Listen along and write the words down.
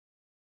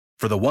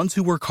For the ones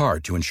who work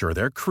hard to ensure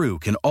their crew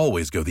can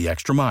always go the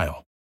extra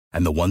mile,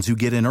 and the ones who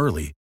get in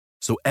early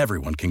so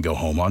everyone can go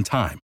home on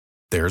time,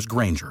 there's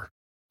Grainger,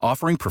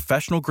 offering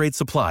professional-grade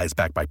supplies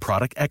backed by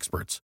product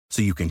experts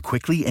so you can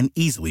quickly and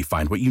easily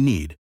find what you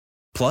need.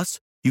 Plus,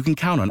 you can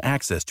count on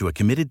access to a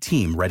committed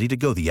team ready to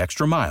go the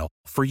extra mile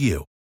for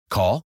you.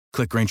 Call,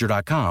 click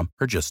Grainger.com,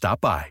 or just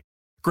stop by.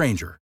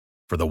 Grainger,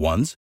 for the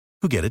ones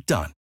who get it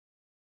done.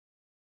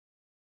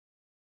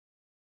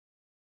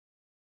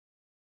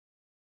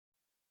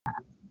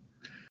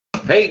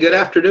 Hey, good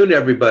afternoon,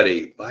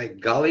 everybody. By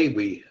golly,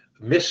 we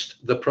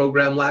missed the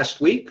program last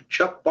week.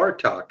 Chuck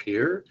Bartok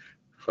here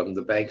from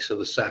the banks of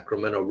the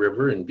Sacramento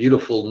River in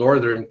beautiful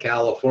Northern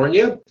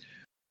California,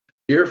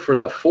 here for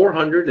the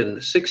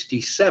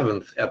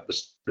 467th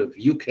episode of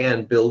You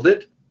Can Build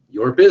It,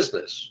 Your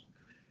Business.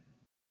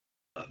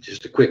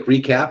 Just a quick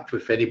recap,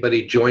 if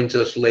anybody joins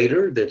us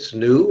later that's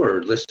new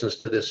or listens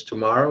to this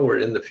tomorrow or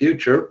in the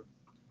future,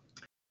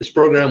 this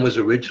program was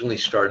originally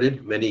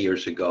started many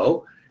years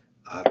ago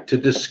to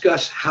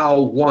discuss how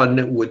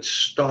one would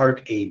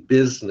start a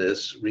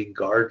business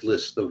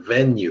regardless the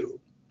venue.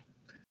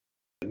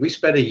 We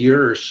spent a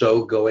year or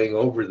so going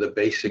over the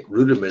basic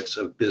rudiments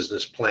of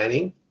business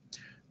planning.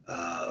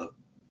 I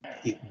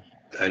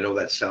know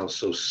that sounds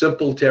so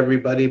simple to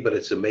everybody, but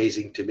it's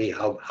amazing to me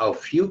how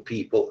few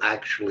people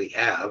actually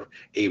have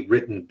a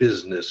written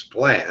business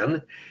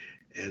plan.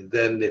 And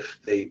then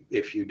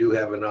if you do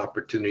have an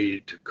opportunity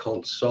to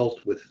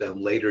consult with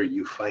them later,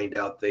 you find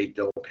out they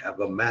don't have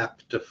a map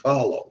to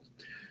follow.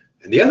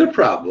 And the other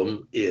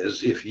problem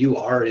is if you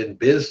are in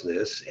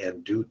business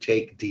and do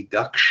take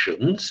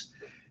deductions,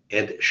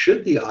 and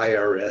should the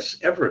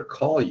IRS ever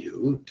call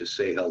you to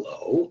say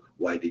hello,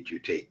 why did you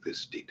take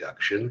this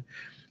deduction?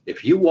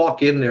 If you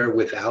walk in there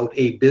without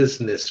a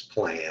business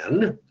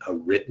plan, a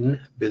written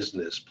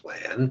business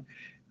plan,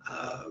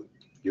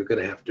 you're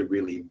going to have to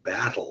really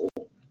battle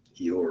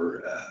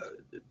your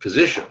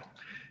position.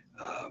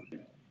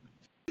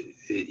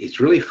 It's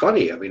really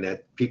funny. I mean,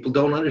 that people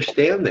don't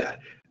understand that.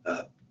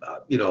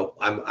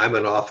 I'm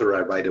an author.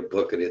 I write a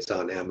book, and it's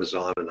on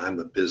Amazon, and I'm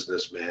a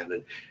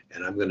businessman,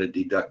 and I'm going to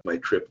deduct my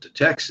trip to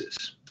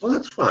Texas. Well,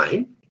 that's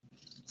fine,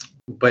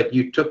 but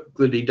you took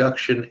the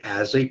deduction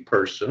as a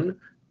person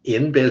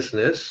in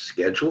business,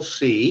 Schedule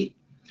C.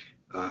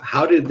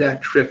 How did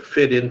that trip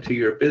fit into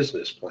your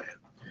business plan?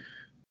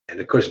 And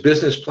of course,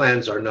 business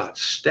plans are not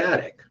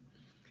static.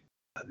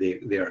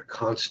 They are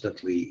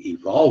constantly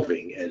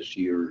evolving as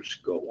years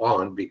go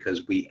on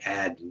because we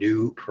add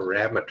new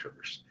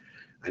parameters.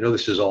 I know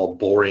this is all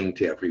boring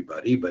to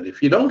everybody, but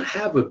if you don't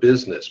have a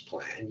business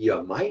plan,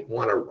 you might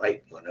want to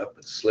write one up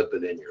and slip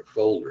it in your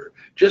folder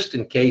just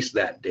in case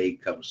that day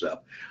comes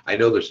up. I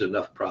know there's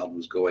enough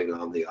problems going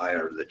on the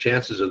IRS. The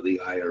chances of the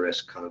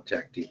IRS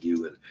contacting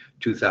you in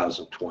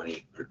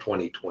 2020 or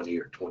 2020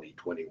 or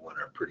 2021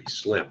 are pretty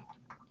slim.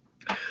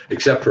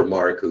 Except for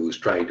Mark, who's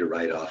trying to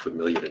write off $1.5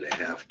 million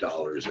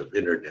of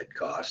internet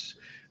costs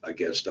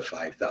against a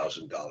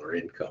 $5,000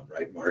 income,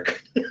 right,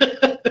 Mark?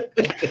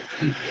 It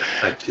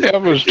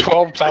was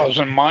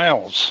 12,000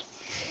 miles.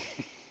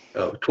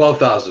 Oh,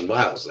 12,000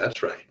 miles.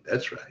 That's right.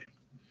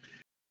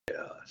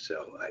 Yeah.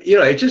 So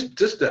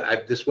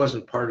it this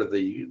wasn't part of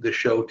the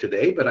show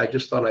today, but I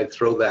just thought I'd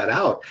throw that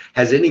out.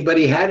 Has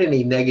anybody had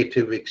any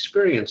negative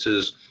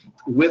experiences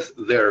with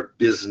their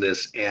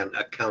business and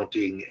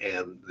accounting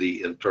and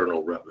the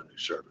Internal Revenue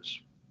Service?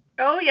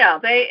 Oh yeah,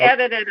 they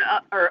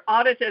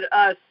audited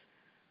us.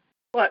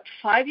 What,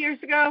 5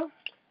 years ago?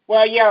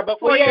 Well, yeah,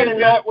 but we had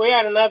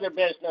another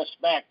business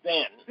back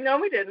then. No,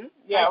 we didn't.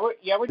 Yeah, we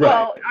did.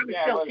 Well, I was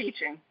still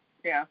teaching.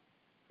 Yeah.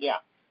 Yeah.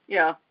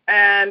 Yeah,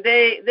 and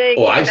they.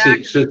 Oh, I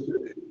see. So,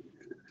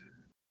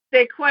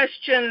 they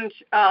questioned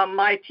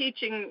my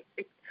teaching.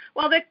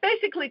 Well, they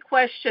basically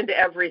questioned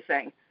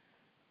everything,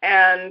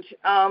 and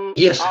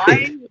yes.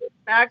 I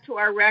went back to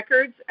our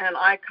records and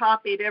I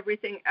copied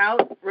everything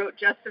out, wrote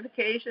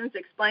justifications,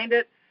 explained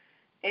it.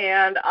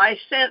 And I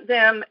sent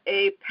them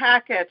a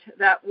packet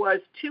that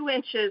was 2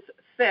 inches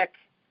thick.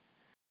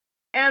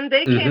 And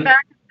they came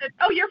back and said,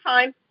 oh, you're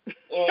fine.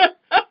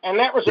 And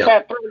that was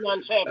about 3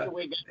 months after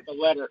we got the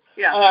letter.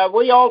 Yeah.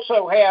 We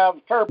also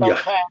have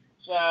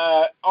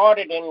TurboTax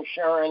audit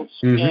insurance,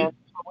 and so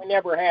we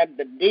never had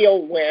to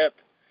deal with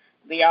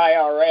the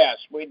IRS.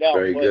 We dealt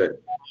with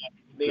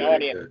the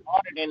audit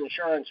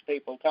insurance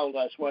people told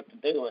us what to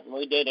do, and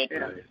we did it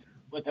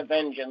with a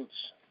vengeance.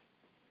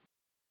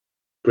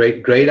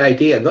 Great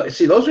idea.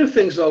 See, those are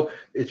things, though,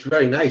 it's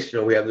very nice.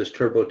 We have this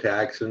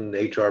TurboTax and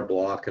HR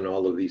Block and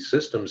all of these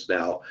systems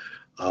now.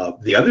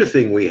 The other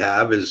thing we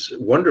have is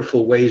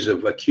wonderful ways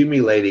of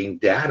accumulating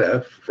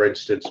data. For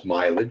instance,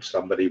 mileage.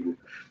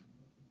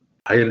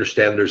 I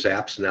understand there's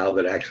apps now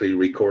that actually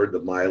record the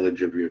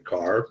mileage of your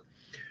car.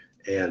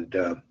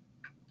 And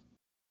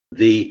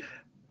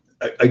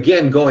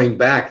again, going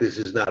back, this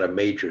is not a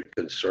major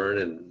concern,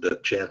 and the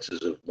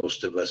chances of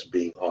most of us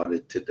being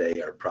audited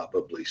today are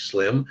probably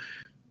slim.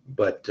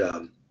 But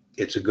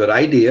it's a good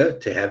idea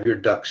to have your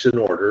ducks in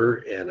order,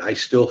 and I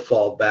still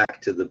fall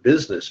back to the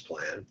business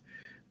plan.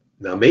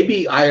 Now,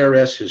 maybe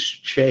IRS has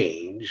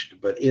changed,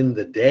 but in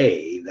the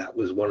day, that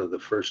was one of the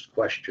first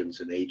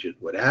questions an agent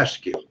would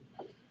ask you.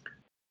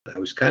 I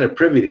was kind of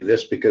privy to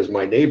this because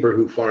my neighbor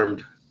who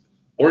farmed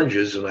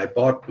oranges, and I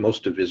bought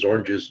most of his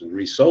oranges and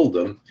resold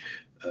them,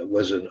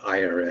 was an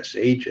IRS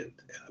agent,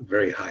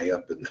 very high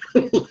up in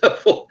the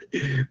level.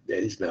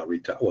 He's now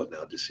retired, well,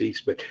 now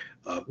deceased, but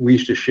we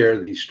used to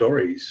share these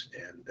stories,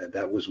 and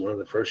that was one of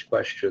the first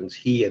questions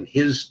he and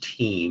his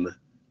team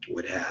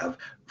would have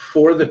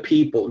for the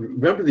people.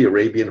 Remember the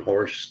Arabian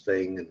horse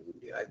thing? And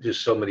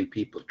just so many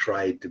people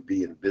tried to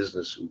be in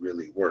business who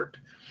really weren't.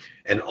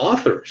 And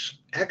authors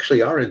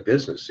actually are in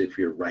business if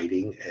you're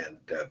writing and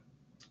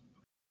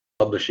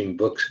publishing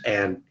books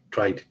and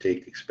trying to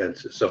take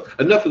expenses. So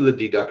enough of the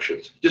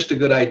deductions. Just a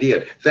good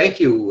idea. Thank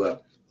you,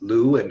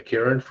 Lou and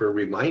Karen, for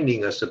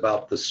reminding us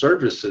about the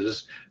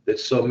services that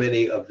so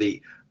many of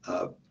the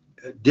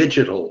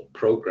digital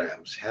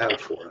programs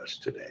have for us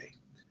today.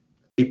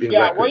 Keeping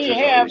records we is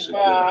have always a good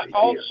idea.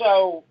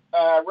 also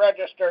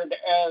registered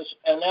as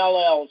an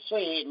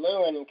LLC,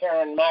 Lou and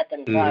Karen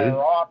McIntyre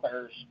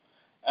authors,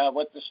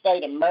 with the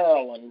state of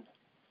Maryland,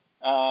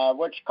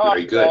 which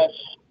costs us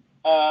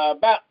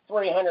about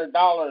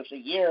 $300 a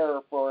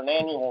year for an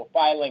annual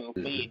filing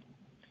fee.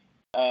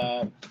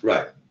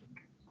 Right.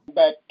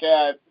 But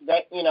that,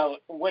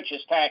 which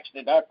is tax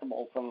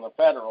deductible from the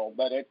federal,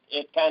 but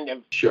it kind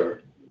of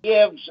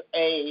gives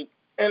a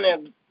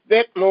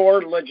bit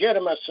more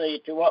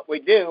legitimacy to what we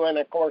do. And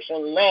of course,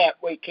 in that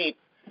we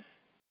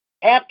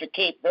have to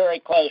keep very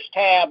close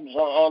tabs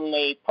on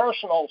the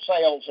personal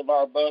sales of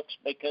our books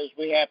because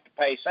we have to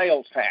pay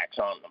sales tax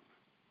on them.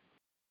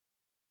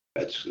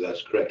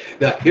 That's correct.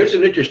 Now, here's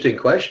an interesting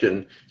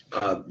question.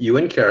 You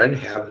and Karen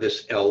have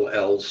this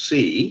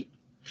LLC,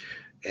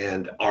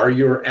 and are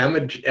your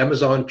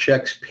Amazon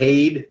checks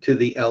paid to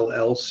the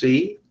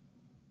LLC?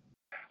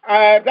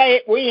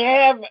 We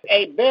have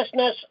a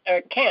business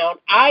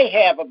account. I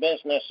have a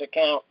business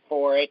account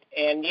for it,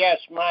 and yes,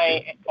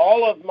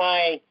 all of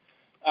my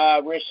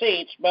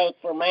receipts, both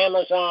from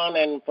Amazon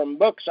and from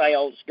book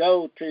sales,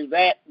 go to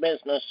that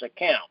business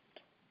account.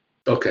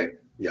 Okay.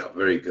 Yeah,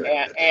 very good.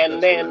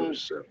 And then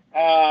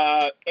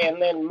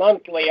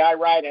monthly,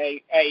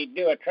 I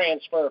do a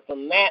transfer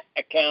from that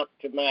account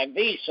to my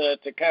Visa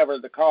to cover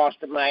the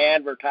cost of my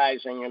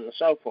advertising and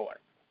so forth.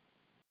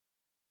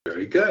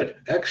 Very good.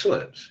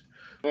 Excellent.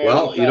 And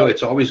well,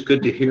 it's always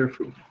good to hear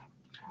from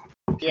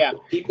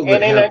people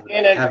that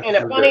in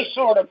a funny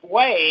sort of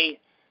way,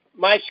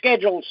 my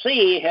Schedule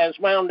C has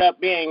wound up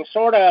being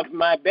sort of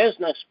my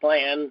business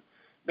plan,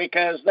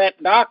 because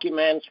that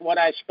documents what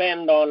I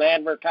spend on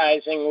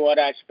advertising, what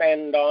I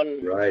spend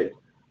on... Right.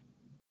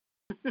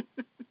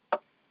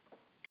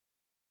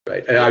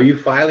 Right. And are you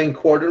filing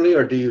quarterly,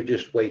 or do you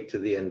just wait to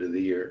the end of the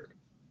year?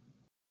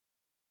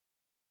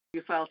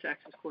 You file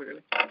taxes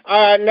quarterly?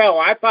 No,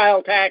 I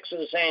file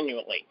taxes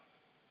annually.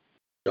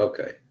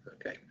 Okay.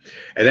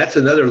 And that's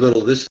another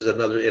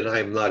and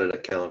I'm not an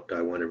accountant.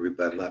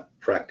 I'm not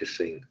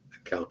practicing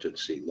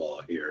accountancy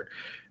law here.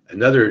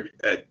 Another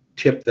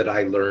tip that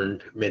I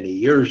learned many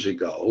years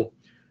ago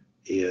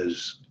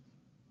is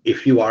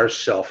if you are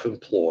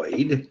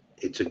self-employed,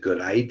 it's a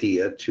good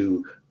idea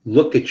to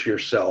look at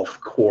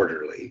yourself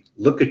quarterly.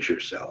 Look at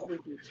yourself.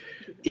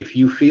 If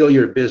you feel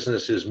your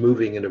business is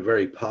moving in a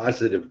very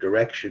positive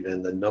direction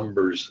and the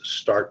numbers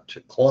start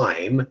to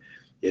climb,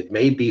 it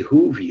may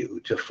behoove you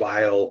to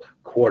file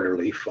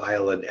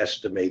an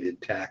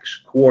estimated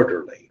tax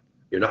quarterly.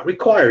 You're not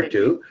required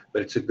to,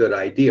 but it's a good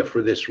idea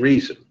for this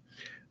reason.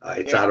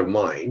 It's out of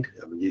mind.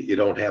 I mean, you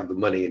don't have the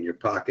money in your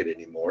pocket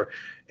anymore.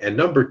 And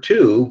number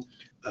two,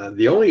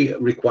 the only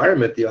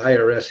requirement the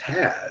IRS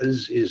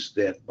has is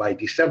that by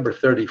December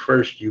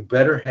 31st, you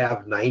better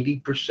have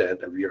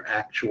 90% of your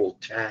actual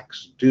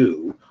tax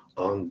due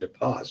on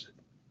deposit.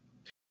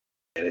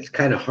 And it's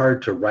kind of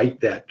hard to write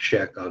that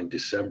check on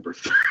December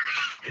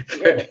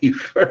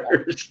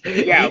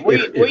 31st. Yeah, we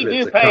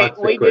do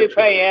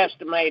pay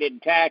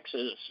estimated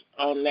taxes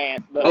on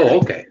that. But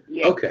okay.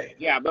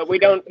 Yeah, but we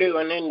don't do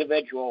an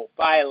individual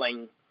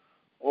filing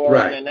or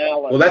an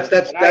analysis. Well,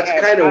 that's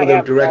kind of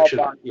the direction.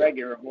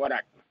 Figure of what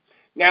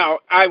Now,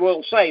 I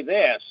will say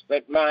this,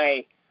 that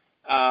my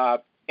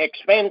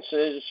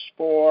expenses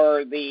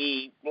for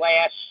the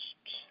last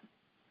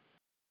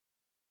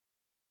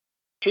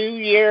 2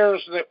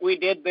 years that we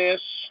did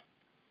this,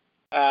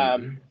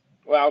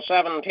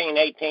 17,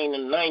 18,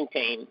 and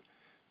 19,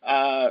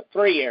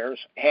 3 years,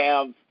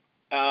 have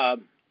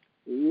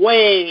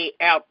way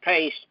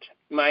outpaced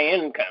my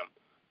income.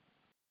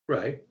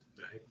 Right.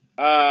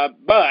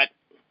 But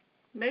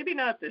maybe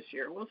not this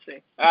year. We'll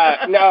see.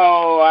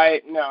 No,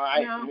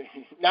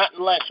 not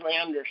unless we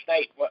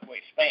understate what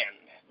we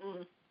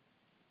spend.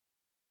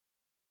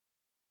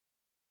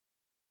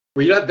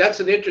 Well, that's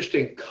an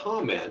interesting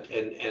comment,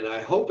 and I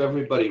hope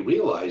everybody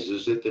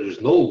realizes that there's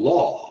no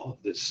law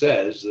that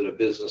says that a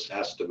business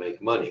has to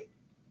make money.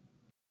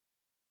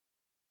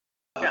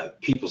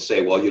 People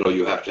say, well,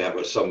 you have to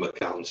have some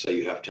accountants say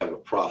you have to have a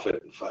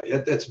profit.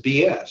 That's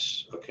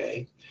BS,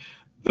 okay?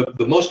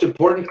 The most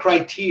important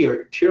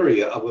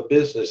criteria of a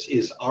business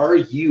is, are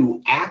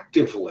you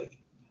actively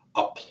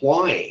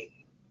applying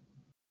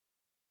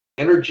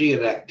energy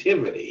and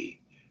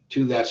activity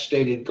to that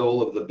stated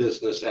goal of the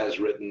business as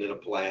written in a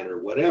plan or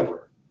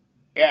whatever?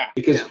 Yeah.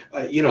 Because,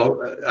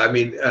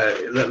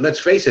 let's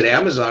face it,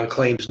 Amazon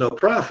claims no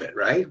profit,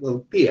 right?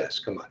 Well,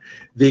 BS, come on.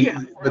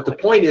 But the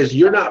point is,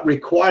 you're not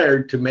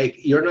required to make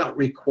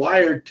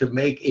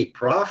a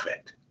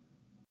profit.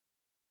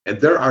 And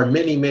there are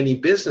many, many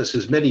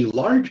businesses, many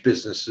large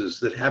businesses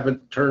that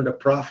haven't turned a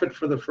profit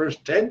for the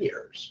first 10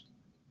 years.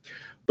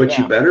 But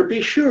you better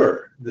be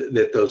sure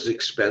that those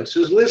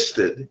expenses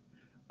listed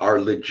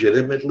are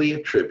legitimately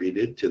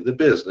attributed to the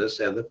business,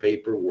 and the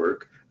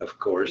paperwork, of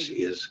course,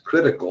 is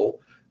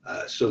critical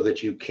so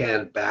that you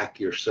can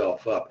back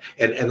yourself up.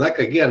 And like,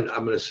 again,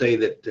 I'm going to say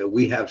that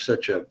we have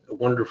such a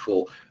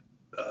wonderful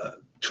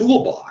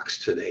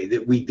toolbox today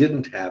that we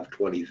didn't have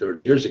 20,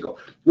 30 years ago,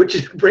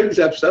 which brings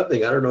up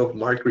something. I don't know if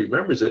Mark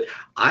remembers it.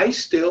 I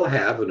still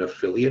have an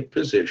affiliate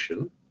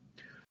position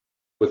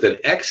with an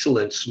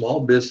excellent small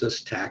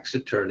business tax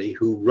attorney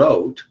who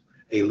wrote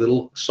a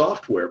little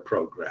software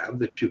program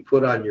that you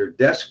put on your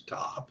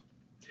desktop.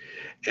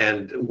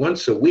 And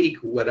once a week,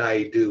 what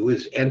I do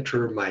is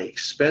enter my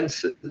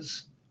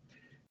expenses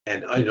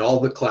and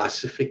all the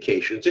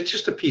classifications. It's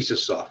just a piece of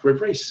software,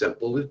 very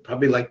simple. It's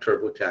probably like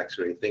TurboTax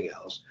or anything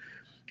else.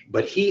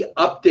 But he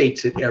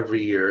updates it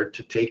every year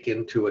to take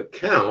into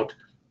account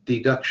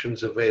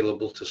deductions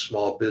available to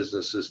small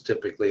businesses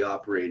typically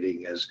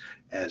operating as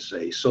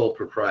a sole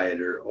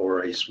proprietor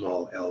or a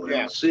small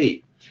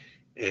LLC.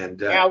 And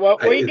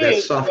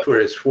that software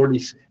is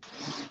 40.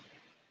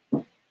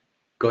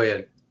 Go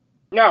ahead.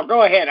 No,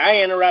 go ahead.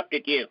 I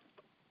interrupted you.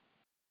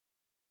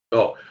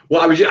 Oh,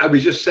 well, I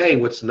was just saying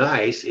what's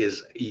nice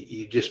is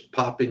you just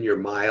pop in your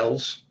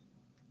miles,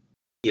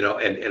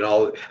 and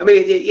all. I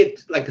mean,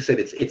 it like I said,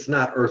 it's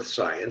not earth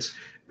science.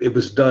 It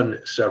was done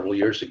several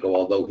years ago,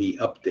 although he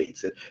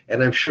updates it.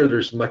 And I'm sure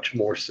there's much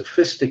more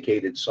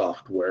sophisticated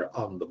software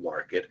on the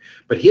market.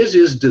 But his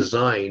is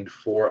designed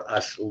for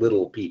us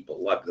little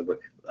people,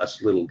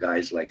 us little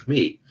guys like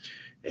me.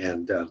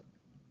 And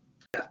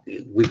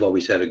we've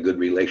always had a good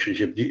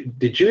relationship.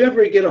 Did you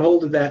ever get a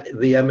hold of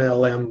the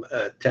MLM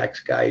tax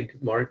guide,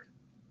 Mark?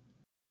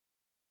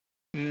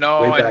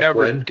 No, I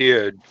never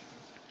did.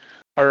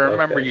 I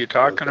remember you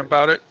talking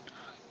about it,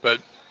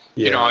 but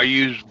I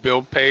use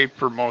Bill Pay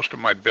for most of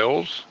my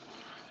bills,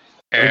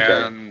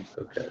 and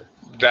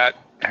that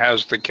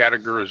has the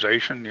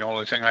categorization. The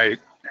only thing I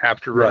have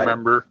to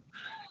remember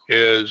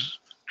is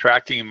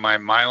tracking my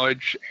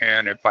mileage,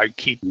 and if I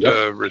keep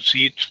the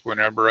receipts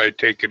whenever I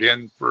take it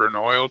in for an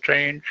oil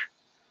change,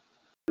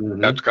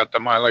 that's got the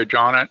mileage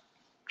on it.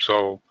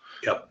 So,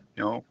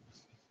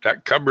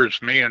 that covers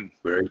me, and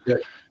very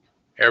good.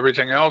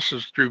 Everything else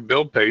is through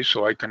Bill Pay,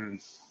 so I can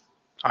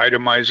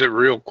itemize it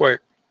real quick.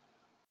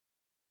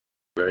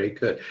 Very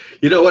good.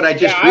 You know what? I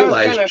just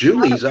realized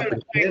Julie's up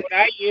in Canada. What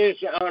I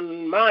use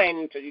on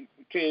mine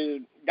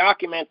to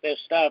document this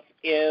stuff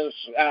is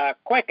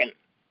Quicken.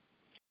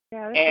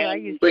 Yeah, that's what I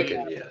use.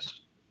 Quicken, yes.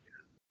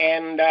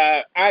 And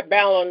I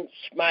balance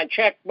my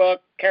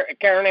checkbook.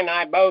 Karen and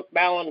I both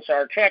balance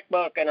our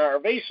checkbook and our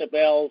Visa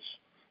bills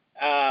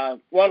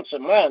once a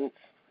month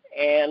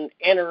and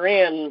enter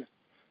in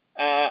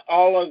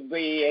all of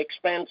the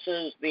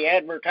expenses, the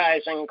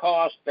advertising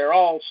costs. They're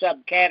all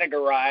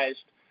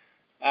subcategorized.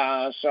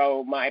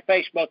 So my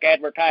Facebook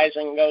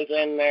advertising goes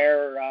in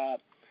there,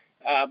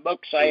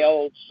 book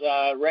sales,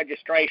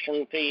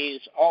 registration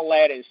fees, all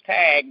that is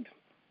tagged.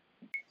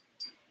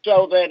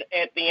 So that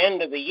at the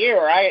end of the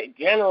year, I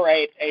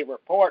generate a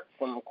report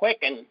from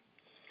Quicken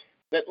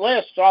that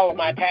lists all of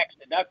my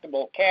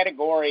tax-deductible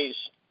categories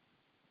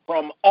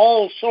from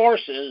all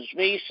sources: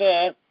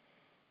 Visa,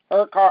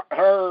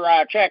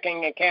 her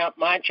checking account,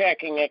 my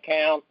checking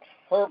account,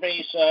 her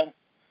Visa,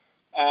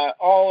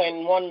 all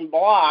in one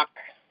block,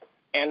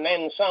 and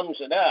then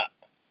sums it up.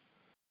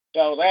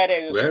 So that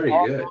is very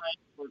all good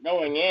for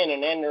going in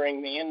and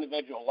entering the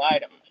individual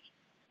items.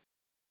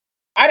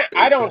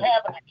 I don't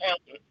have an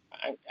accountant.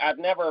 I've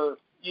never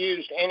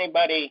used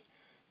anybody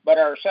but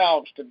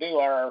ourselves to do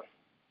our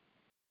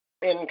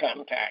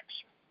income tax.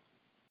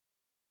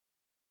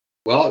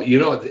 Well,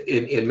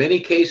 in many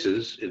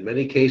cases,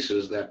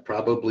 that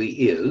probably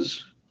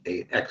is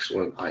an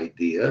excellent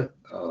idea.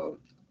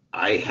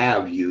 I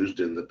have used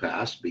in the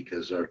past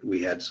because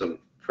we had some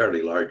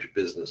fairly large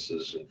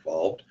businesses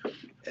involved,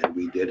 and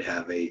we did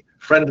have a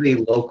friendly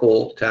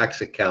local tax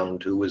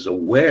accountant who was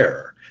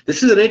aware.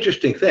 This is an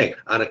interesting thing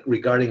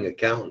regarding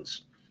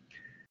accountants.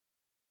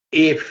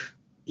 If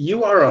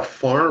you are a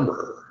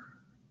farmer,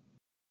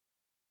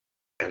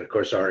 and of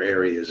course our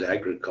area is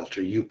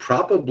agriculture, you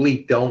probably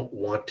don't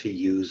want to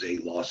use a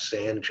Los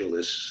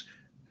Angeles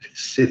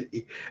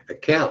city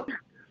accountant.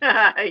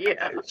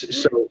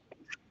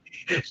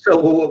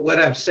 So what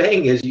I'm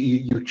saying is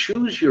you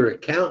choose your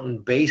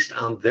accountant based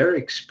on their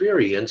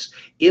experience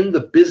in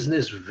the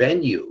business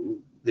venue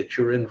that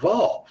you're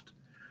involved.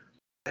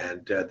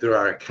 And there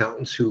are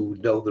accountants who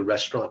know the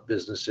restaurant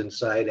business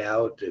inside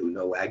out, who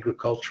know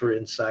agriculture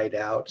inside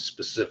out,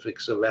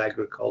 specifics of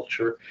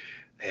agriculture.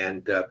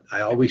 And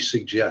I always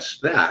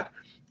suggest that.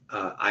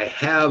 I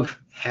have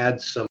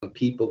had some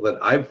people that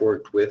I've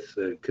worked with,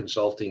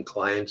 consulting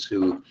clients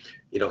who,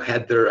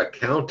 had their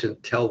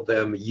accountant tell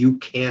them, you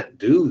can't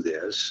do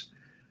this.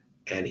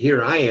 And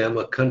here I am,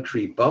 a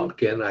country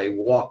bumpkin.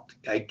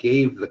 I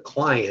gave the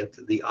client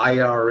the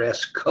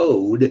IRS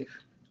code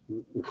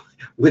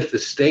with the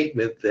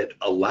statement that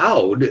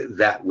allowed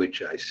that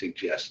which I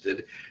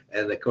suggested.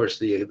 And of course,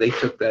 they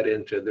took that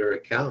into their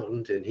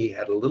accountant, and he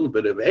had a little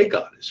bit of egg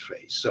on his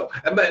face. So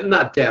I'm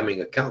not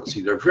damning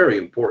accountancy. They're very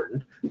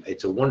important.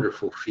 It's a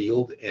wonderful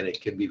field, and it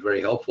can be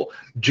very helpful.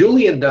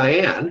 Julie and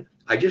Diane,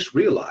 I just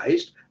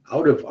realized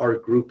out of our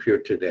group here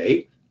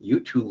today, you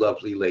two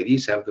lovely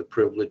ladies have the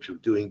privilege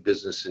of doing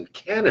business in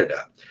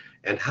Canada.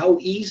 And how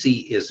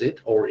easy is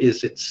it, or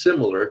is it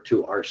similar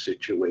to our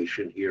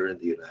situation here in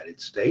the United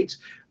States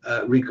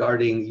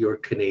regarding your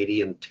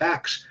Canadian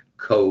tax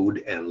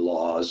code and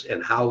laws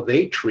and how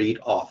they treat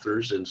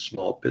authors and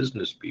small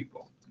business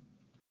people?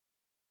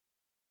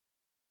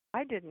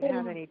 I didn't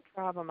have any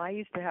problem. I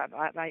used to have.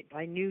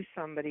 I knew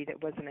somebody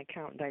that was an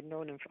accountant. I'd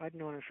known him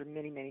for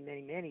many, many,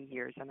 many, many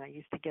years, and I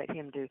used to get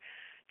him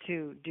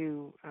to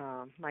do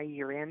my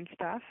year-end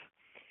stuff.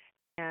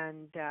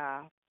 And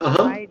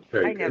I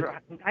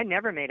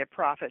never made a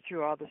profit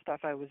through all the stuff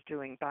I was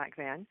doing back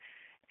then,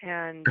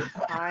 and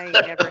I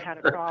never had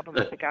a problem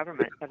with the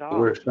government at all.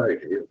 We're sorry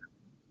to hear.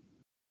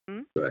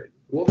 Right.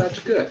 Well, that's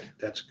good.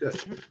 That's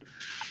good.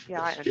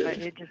 Yeah.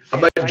 How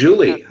about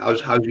Julie?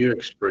 How's your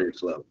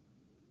experience level?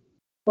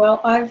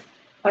 Well, I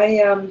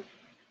don't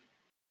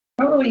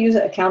really use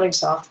accounting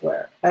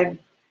software. I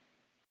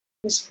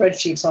use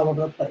spreadsheets all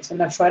over the place,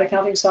 and I've tried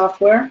accounting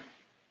software.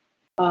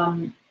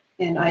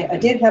 And I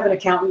did have an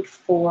accountant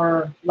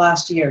for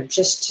last year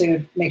just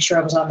to make sure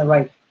I was on the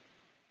right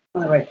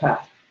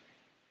path.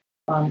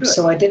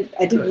 So I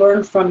did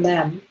learn from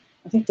them.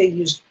 I think they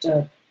used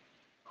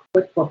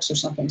QuickBooks or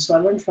something. So I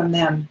learned from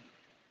them.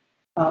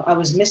 I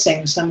was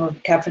missing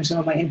capturing some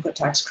of my input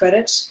tax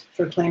credits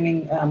for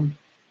claiming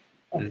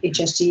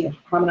HST,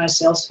 harmonized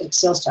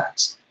sales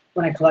tax.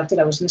 When I collected,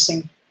 I was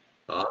missing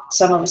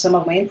some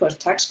of my input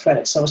tax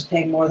credits. So I was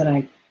paying more than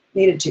I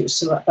needed to,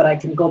 but I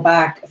can go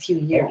back a few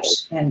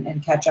years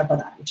and catch up on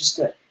that, which is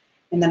good.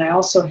 And then I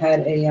also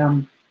had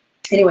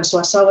anyway, so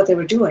I saw what they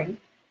were doing.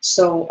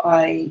 So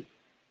I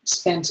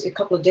spent a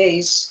couple of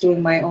days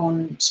doing my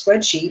own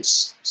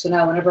spreadsheets. So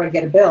now whenever I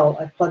get a bill,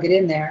 I plug it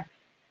in there.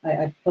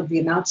 I plug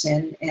the amounts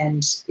in,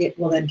 and it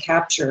will then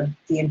capture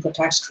the input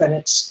tax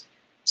credits.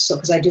 So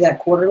because I do that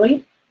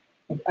quarterly,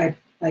 I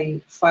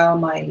file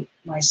my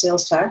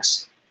sales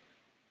tax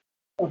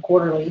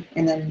quarterly,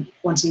 and then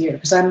once a year,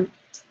 because I'm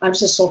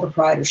just a sole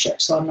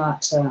proprietorship, so I'm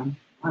not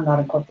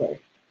incorporated.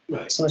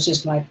 Right. So it's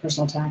just my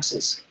personal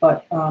taxes.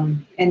 But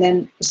and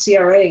then the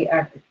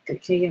CRA,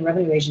 Canadian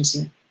Revenue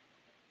Agency,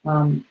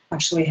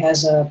 actually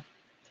has a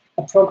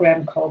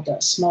program called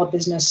Small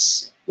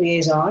Business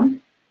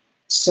Liaison.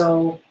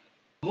 So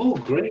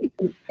great.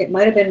 It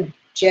might have been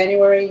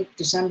January,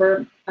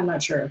 December. I'm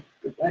not sure.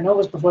 I know it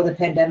was before the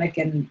pandemic,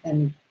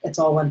 and it's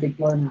all one big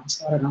blur now.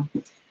 So I don't know.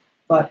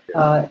 But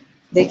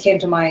they came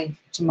to my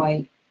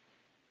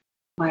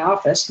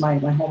office, my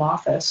home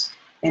office,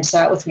 and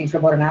sat with me for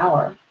about an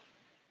hour,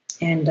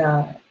 and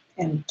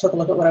took a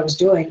look at what I was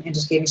doing and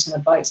just gave me some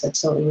advice.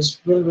 So it was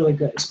really, really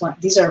good.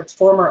 These are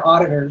former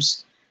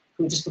auditors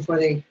who just before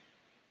they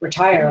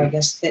retire, I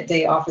guess, that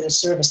they offer this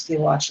service. They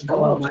will actually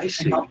go out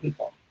and help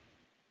people.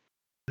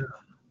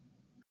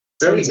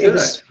 Very so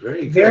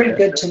good. Very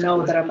good to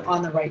know that I'm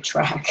on the right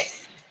track.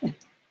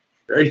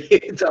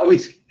 It's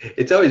always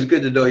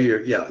good to know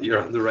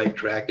you're on the right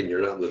track and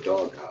you're not in the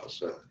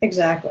doghouse.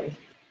 Exactly.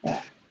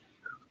 Yeah.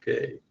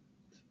 Okay.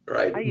 All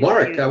right,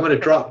 Mark, I want to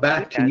drop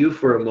back to you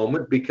for a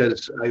moment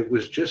because I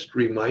was just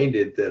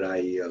reminded that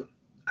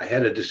I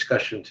had a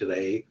discussion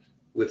today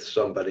with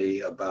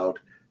somebody about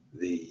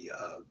the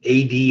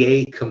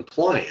ADA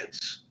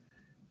compliance.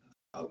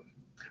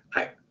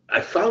 I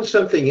found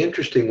something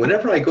interesting.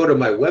 Whenever I go to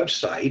my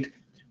website,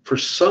 for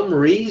some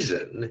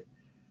reason,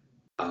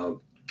 I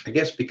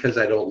guess because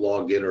I don't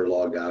log in or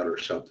log out or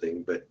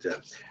something, but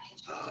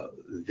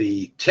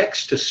the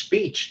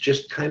text-to-speech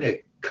just kind of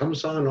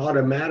comes on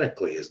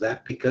automatically. Is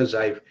that because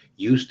I've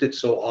used it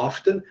so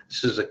often?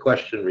 This is a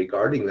question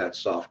regarding that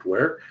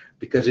software,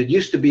 because it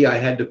used to be I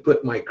had to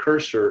put my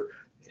cursor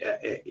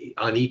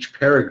on each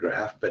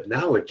paragraph, but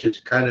now it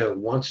just kind of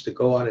wants to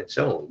go on its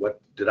own.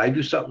 What, did I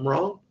do something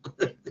wrong?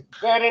 Is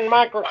that in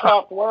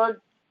Microsoft Word?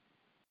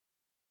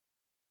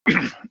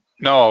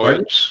 No,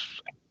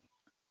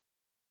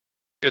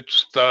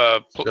 it's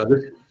the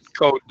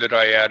code that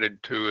I added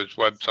to his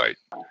website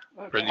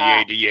for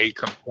the ADA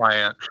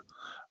compliance.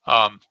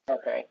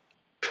 Okay.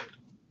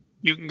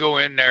 You can go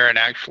in there and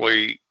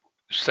actually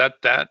set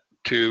that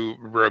to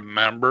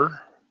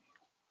remember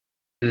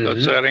the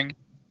setting.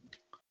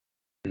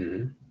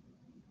 Mm-hmm.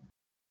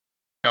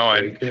 No,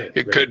 and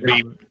it could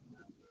be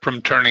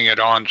from turning it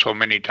on so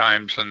many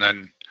times, and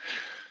then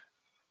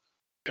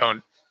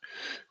don't.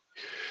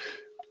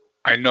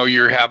 I know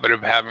your habit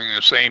of having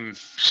the same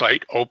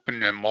site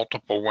open in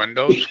multiple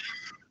windows.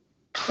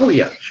 Oh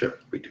yeah, sure.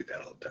 We do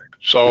that all the time.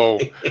 So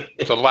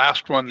the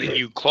last one that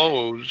you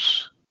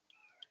close,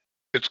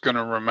 it's going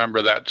to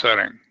remember that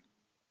setting.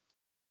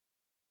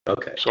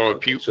 Okay. So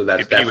if you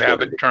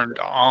have it turned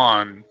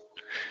on,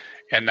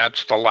 and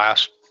that's the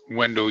last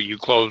window you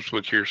close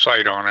with your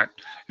site on it,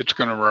 it's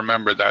going to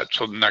remember that.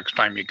 So the next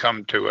time you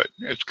come to it,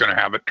 it's going to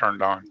have it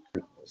turned on.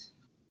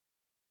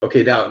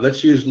 Okay, now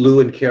let's use Lou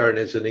and Karen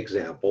as an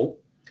example.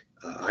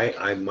 My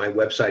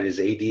website is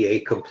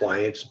ADA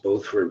compliance,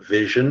 both for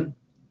vision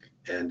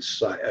and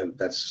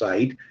that's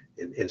site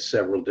in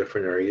several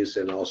different areas,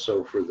 and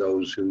also for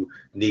those who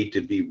need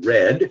to be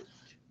read.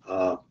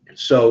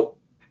 So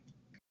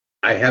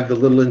I have the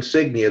little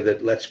insignia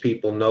that lets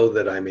people know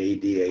that I'm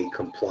ADA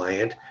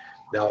compliant.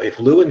 Now, if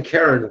Lou and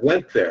Karen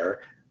went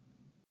there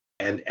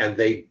and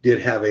they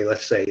did have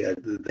let's say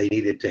they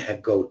needed to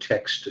go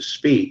text to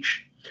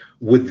speech,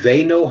 would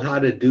they know how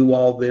to do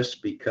all this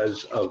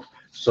because of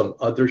some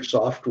other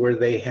software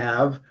they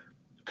have?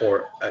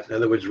 Or in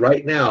other words,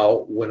 right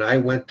now, when I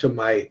went to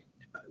my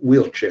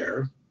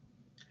wheelchair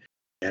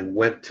and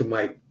went to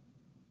my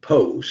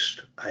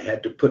post, I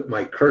had to put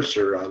my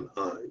cursor on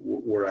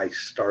where I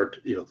start,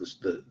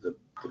 the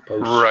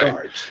post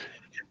starts,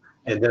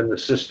 and then the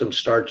system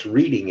starts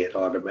reading it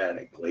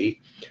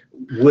automatically.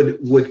 Would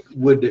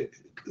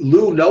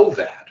Lou know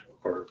that,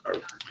 or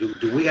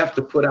do we have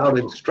to put out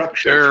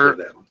instructions for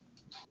them?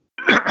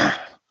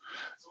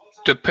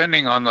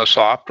 Depending on the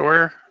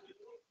software,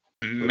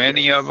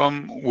 many of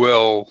them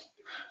will,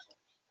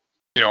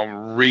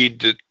 read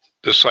that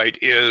the site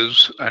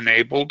is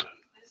enabled.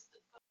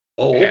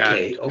 Oh,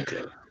 okay.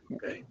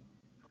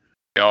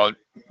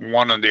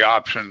 One of the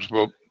options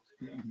will,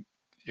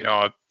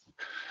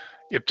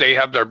 if they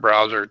have their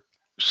browser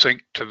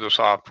synced to the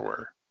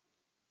software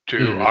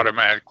to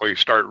automatically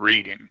start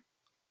reading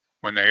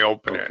when they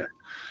open it,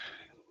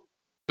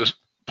 this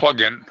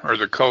plugin or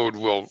the code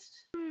will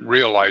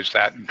realize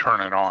that and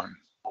turn it on.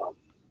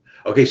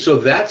 Okay, so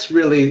that's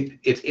really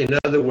it. In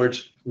other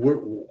words,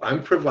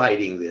 I'm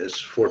providing this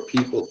for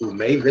people who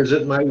may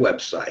visit my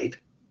website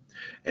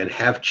and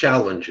have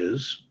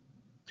challenges,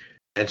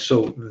 and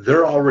so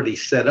they're already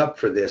set up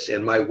for this,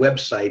 and my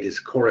website is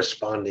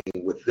corresponding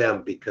with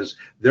them because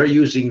they're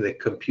using the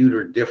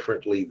computer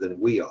differently than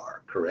we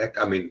are. Correct?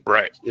 I mean,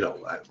 right.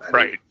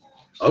 Right.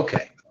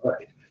 Okay. All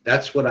right.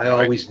 That's what I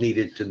always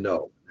needed to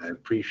know. I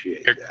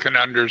appreciate that. It can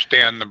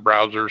understand the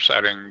browser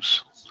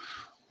settings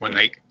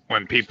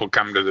when people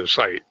come to the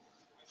site.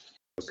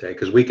 Okay,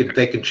 because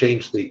they can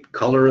change the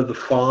color of the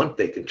font,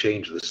 they can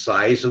change the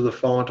size of the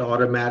font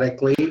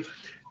automatically.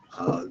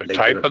 The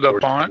type of the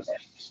font.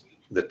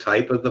 The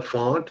type of the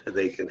font.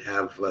 They can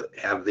have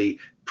the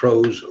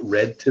prose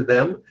read to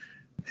them,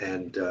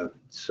 and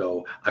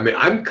so I mean,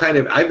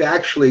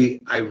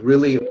 I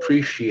really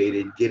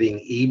appreciated getting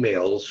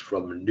emails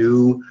from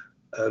new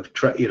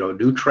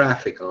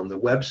traffic on the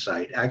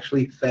website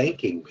actually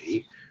thanking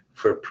me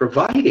for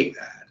providing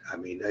that. I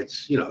mean,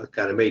 it's, it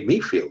kind of made me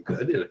feel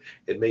good, and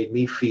it made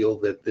me feel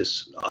that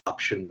this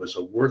option was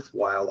a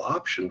worthwhile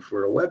option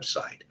for a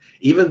website,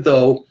 even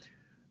though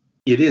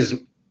it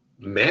is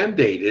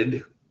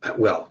mandated.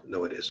 Well,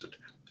 no, it isn't.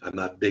 I'm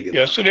not big enough.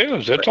 Yes, it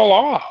is. It's a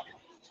law.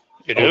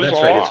 It is that's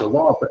a right. law. It's a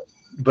law,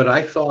 but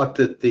I thought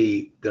that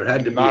there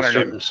had to be a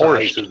certain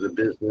size of the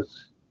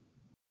business,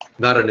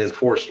 not an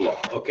enforced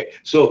law. Okay,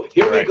 so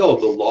here we go.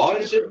 The law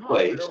is in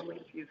place,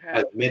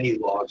 as many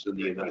laws in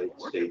the United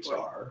States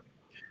are,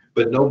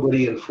 but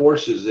nobody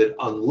enforces it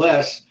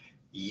unless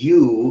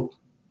you,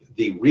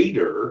 the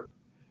reader,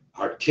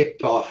 are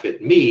ticked off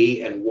at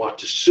me and want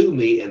to sue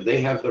me, and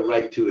they have the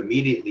right to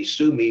immediately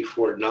sue me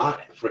for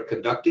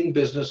conducting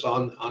business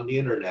on the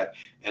internet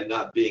and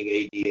not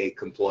being ADA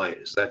compliant.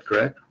 Is that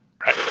correct?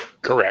 Right.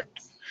 Correct.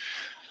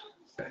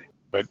 Okay.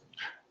 But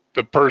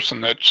the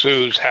person that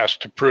sues has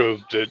to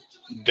prove that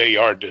they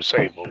are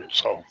disabled.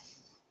 So.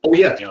 Oh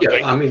yeah,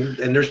 I mean,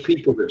 and there's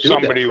people that do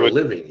that for a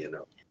living,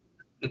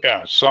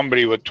 Yeah,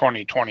 somebody with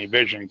 20/20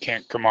 vision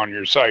can't come on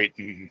your site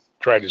and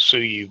try to sue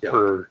you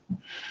for,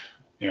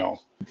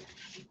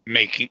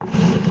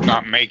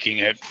 not making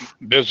it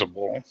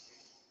visible.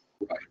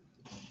 Right.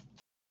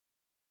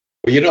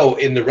 Well,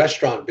 in the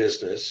restaurant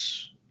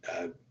business,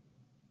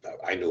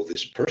 I know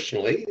this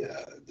personally.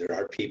 There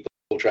are people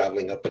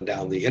traveling up and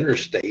down the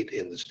interstate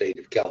in the state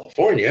of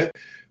California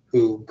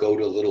who go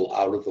to little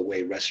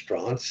out-of-the-way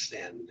restaurants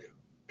and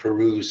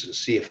peruse and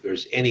see if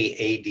there's any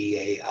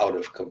ADA out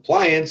of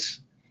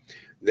compliance.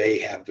 They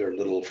have their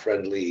little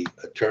friendly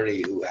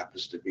attorney who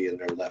happens to be in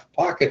their left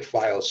pocket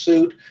file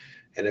suit.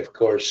 And of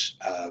course,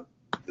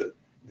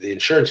 the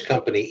insurance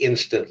company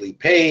instantly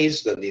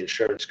pays, then the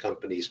insurance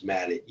company's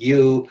mad at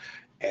you,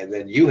 and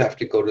then you have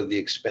to go to the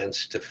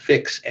expense to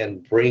fix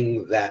and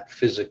bring that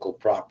physical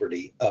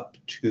property up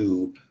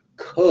to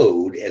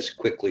code as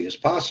quickly as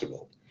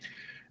possible.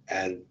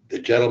 And the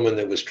gentleman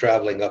that was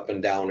traveling up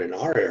and down in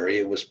our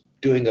area was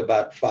doing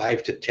about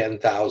 5,000 to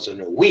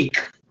 10,000 a week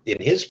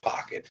in his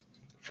pocket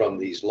from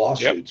these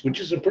lawsuits, which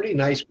is a pretty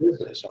nice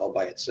business all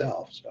by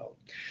itself. So,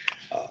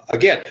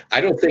 again,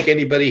 I don't think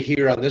anybody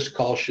here on this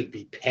call should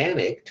be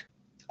panicked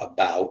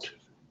about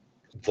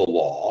the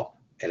law.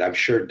 And I'm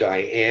sure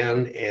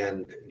Diane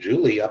and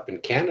Julie up in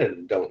Canada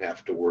don't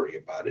have to worry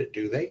about it,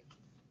 do they?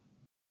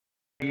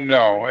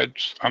 No,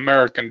 it's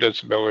American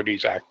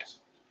Disabilities Act.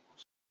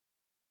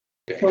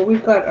 Okay. Well,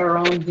 we've got our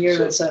own here.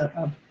 That's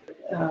a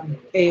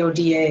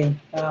AODA.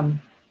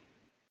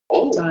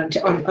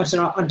 It's an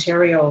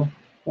Ontario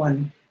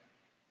one.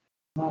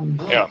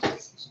 Yeah.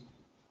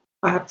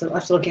 I have to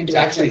look into it. It's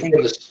actually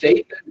for the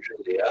state,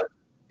 Julia.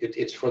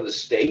 It's for the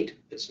state.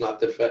 It's not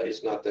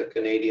the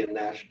Canadian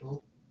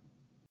national.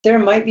 There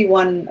might be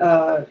one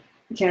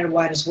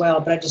Canada-wide as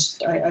well, but I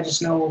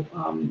just know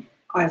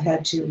I've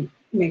had to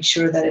make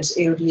sure that it's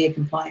AODA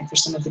compliant for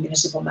some of the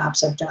municipal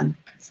maps I've done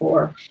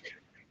for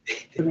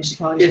the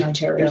municipalities in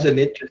Ontario. Here's an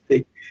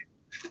interesting,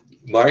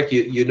 Mark.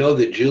 You know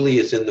that Julie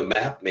is in the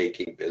map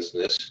making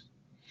business.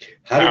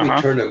 How do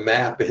we turn a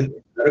map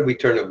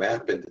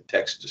into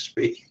text to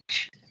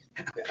speech?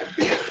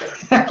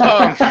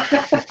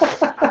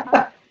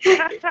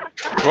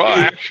 Well,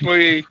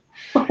 actually,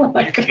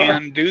 you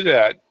can do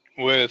that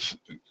with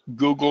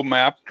Google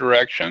Map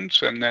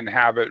directions and then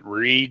have it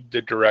read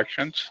the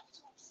directions.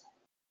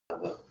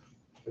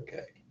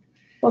 Okay.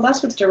 Well,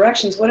 that's with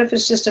directions. What if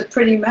it's just a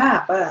pretty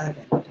map? Yeah,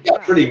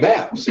 pretty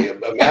map. See, a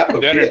map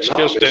of then Vietnam it's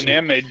just an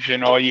image,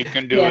 and all you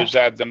can do is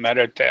add the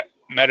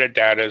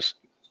metadata,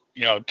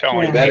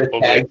 telling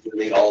people that. And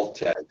the alt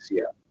tags,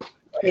 yeah.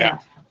 Yeah.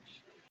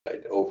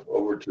 Right,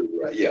 over to the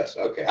right. Yes.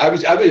 Okay. I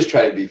was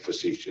trying to be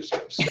facetious.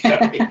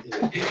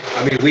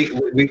 I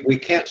mean, we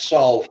can't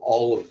solve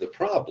all of the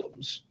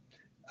problems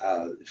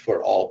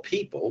for all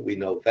people. We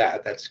know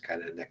that. That's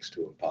kind of next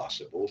to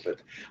impossible.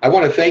 But I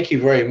want to thank you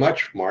very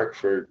much, Mark,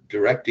 for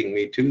directing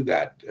me to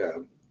that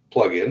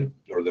plugin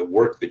or the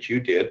work that you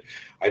did.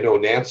 I know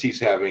Nancy's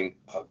having.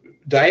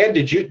 Diane,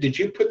 did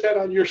you put that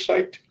on your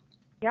site?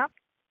 Yeah.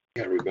 I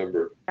can't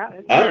remember.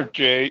 Yeah.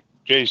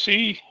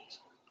 JC.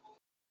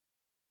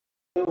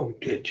 Oh,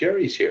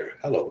 Jerry's here.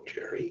 Hello,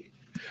 Jerry.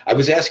 I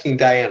was asking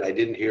Diane. I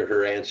didn't hear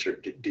her answer.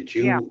 Did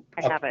you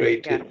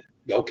upgrade to?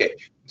 Yes. Okay.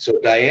 So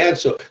Diane,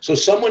 so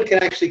someone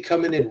can actually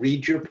come in and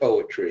read your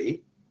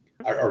poetry,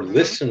 or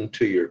listen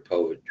to your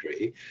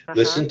poetry,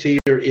 listen to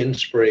your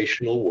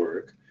inspirational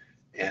work,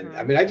 and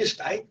I mean,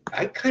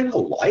 I kind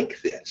of like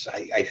this.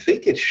 I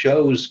think it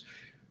shows.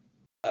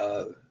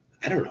 I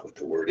don't know what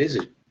the word is.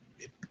 It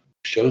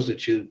shows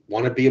that you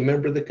want to be a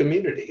member of the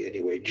community.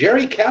 Anyway,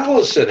 Jerry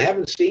Callison,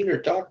 haven't seen or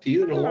talked to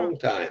you in a long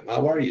time.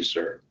 How are you,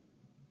 sir?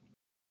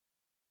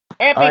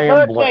 Happy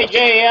birthday,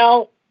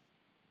 JL.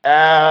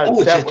 That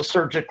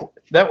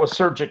was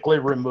surgically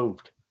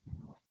removed.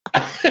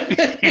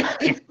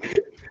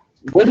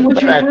 When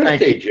was your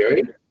birthday,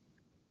 Jerry?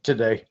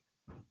 Today.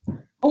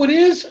 Oh, it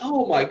is?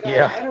 Oh my God!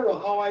 Yeah. I don't know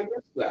how I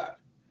missed that.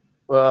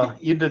 Well,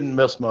 you didn't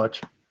miss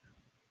much.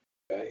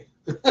 Okay.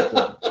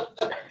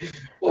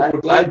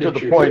 Well, I'm to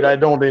the point I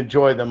don't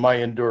enjoy them. I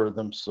endure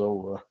them.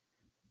 So,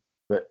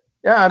 but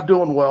yeah, I'm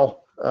doing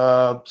well.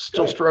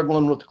 Still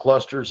struggling with the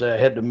clusters. I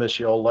had to miss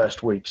you all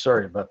last week.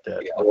 Sorry about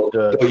that. Yeah, well,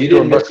 you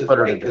didn't miss a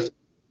thing because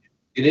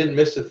you didn't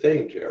miss a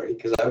thing, Jerry,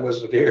 because I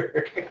wasn't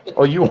here.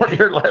 Oh, you weren't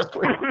here last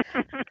week,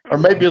 or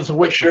maybe it's a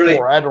week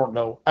before. I don't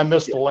know. I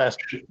missed the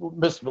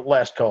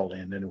last call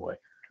in anyway.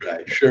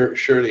 Right.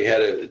 Shirley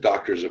had a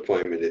doctor's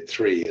appointment at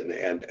 3, and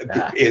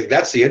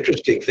that's the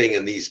interesting thing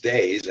in these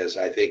days, as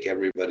I think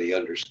everybody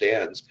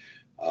understands.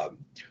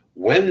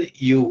 When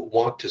you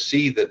want to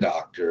see the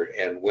doctor,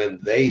 and when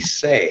they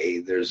say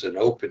there's an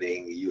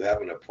opening, you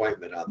have an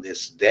appointment on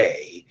this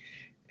day,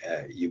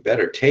 you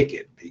better take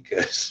it,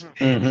 because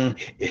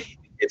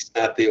it's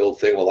not the old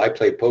thing. Well, I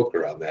play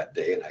poker on that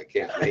day and I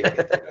can't make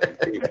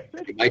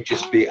it. You might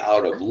just be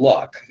out of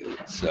luck.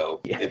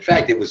 So, in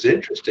fact, it was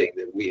interesting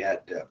that we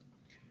had.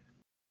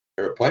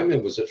 Her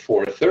appointment was at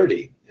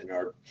 4:30, and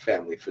our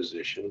family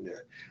physician.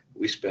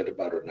 We spent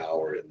about an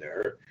hour in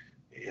there,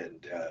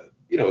 and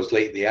it was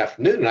late in the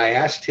afternoon. And I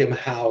asked him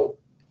how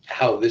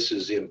this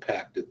has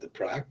impacted the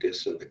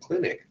practice and the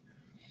clinic.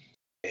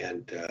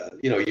 And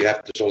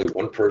there's only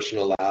one person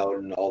allowed,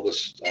 and all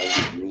these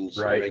rules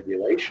and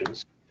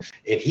regulations.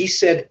 And he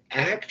said,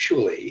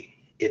 actually,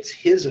 it's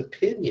his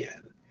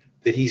opinion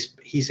that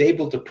he's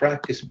able to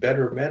practice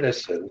better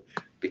medicine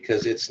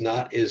because it's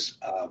not as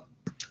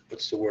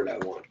what's the word I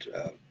want?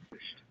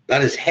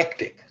 Not as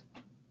hectic.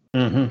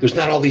 There's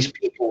not all these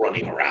people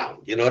running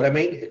around. You know what I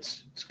mean?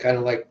 It's kind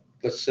of like,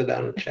 let's sit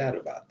down and chat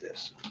about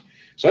this.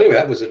 So anyway,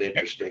 that was an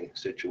interesting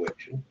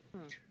situation.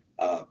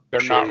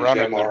 They're not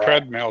running the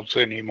treadmills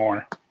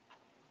anymore.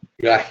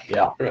 Right.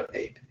 Yeah.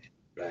 Right.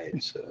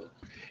 So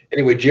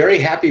anyway, Jerry,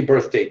 happy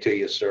birthday to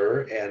you,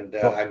 sir. And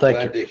I'm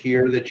glad to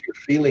hear that you're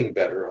feeling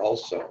better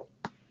also.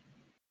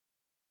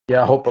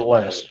 Yeah, I hope it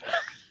lasts.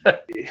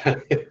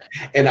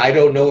 And I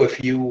don't know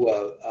if you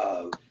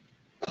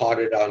caught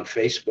it on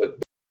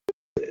Facebook.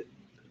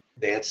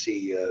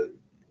 Nancy,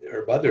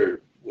 her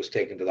mother was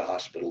taken to the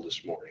hospital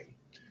this morning.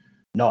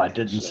 No, I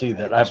didn't see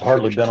that. I've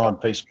hardly been on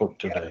Facebook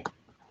today.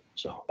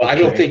 So well, I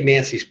don't think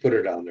Nancy's put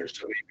it on there,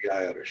 so maybe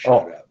I ought to shut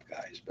up,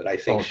 guys. But I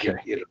think she,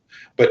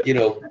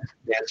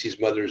 Nancy's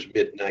mother's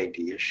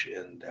mid-90-ish,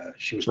 and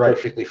she was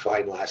perfectly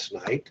fine last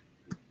night.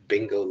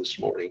 Bingo this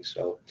morning.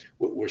 So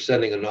we're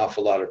sending an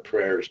awful lot of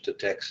prayers to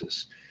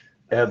Texas.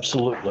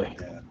 Absolutely.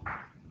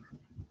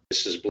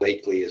 Mrs.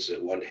 Blakely is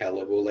one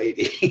hell of a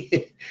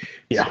lady.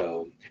 Yeah.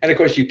 So, and of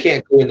course, you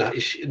can't go in.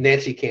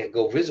 Nancy can't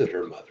go visit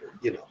her mother.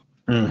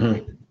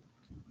 Mm-hmm.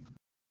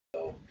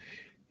 So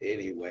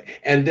anyway,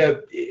 and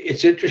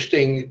it's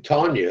interesting.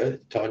 Tanya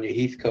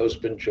Heathcote's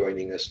been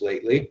joining us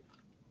lately.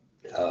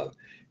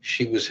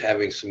 She was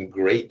having some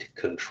great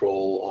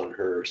control on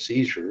her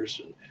seizures,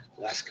 and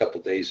the last couple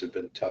of days have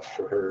been tough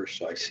for her.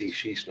 So I see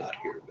she's not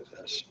here with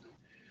us.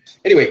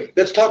 Anyway,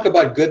 let's talk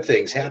about good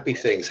things, happy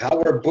things.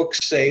 How are book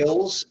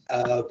sales?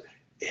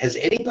 Has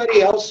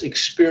anybody else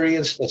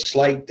experienced a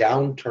slight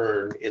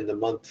downturn in the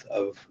month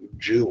of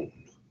June?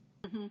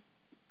 Mm-hmm.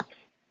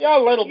 Yeah, a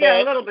little bit.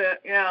 Yeah, a little bit,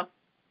 yeah.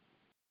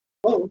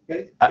 Oh,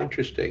 okay.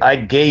 Interesting. I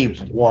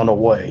gave one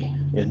away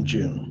in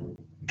June.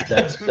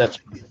 That's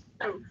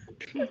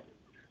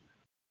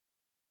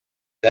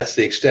That's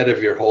the extent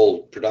of your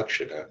whole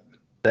production, huh?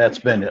 That's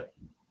been it.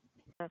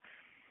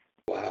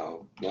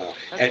 Wow. That's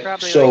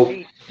and so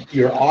right.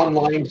 your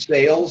online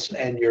sales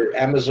and your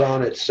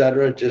Amazon, et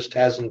cetera, just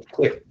hasn't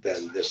clicked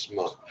then this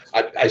month.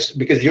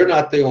 Because you're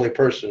not the only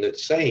person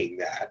that's saying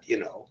that,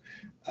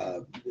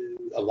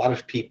 a lot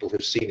of people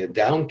have seen a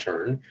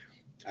downturn.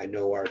 I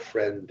know our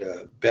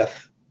friend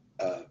Beth,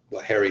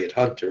 Harriet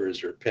Hunter is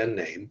her pen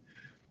name.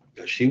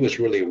 She was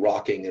really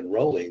rocking and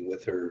rolling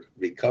with her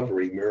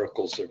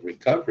Miracles of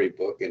Recovery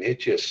book, and it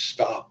just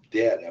stopped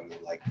dead. I mean,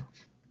 like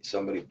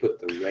somebody put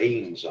the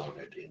reins on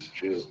it in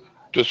June.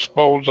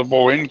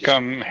 Disposable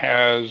income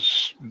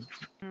has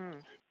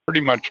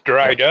pretty much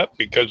dried up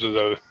because of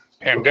the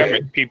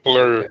pandemic. Okay. People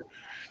are,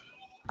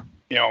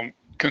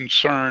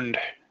 concerned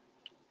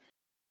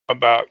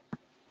about,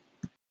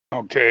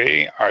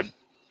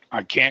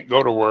 I can't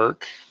go to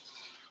work.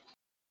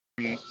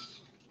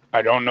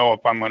 I don't know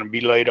if I'm going to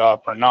be laid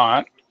off or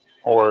not,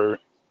 or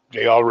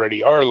they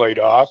already are laid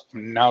off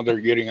and now they're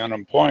getting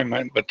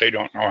unemployment, but they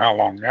don't know how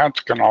long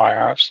that's going to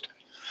last.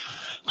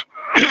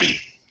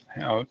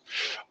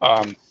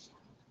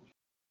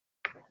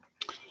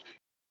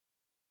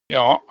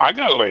 I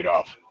got laid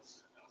off.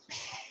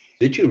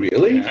 Did you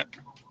really?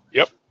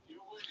 Yep.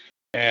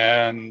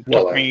 And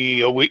took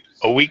me a week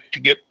to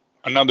get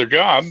another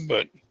job,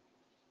 but.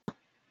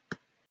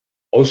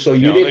 Oh, so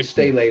you didn't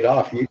stay laid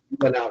off. You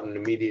went out and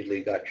immediately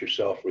got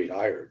yourself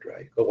rehired,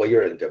 right? Well,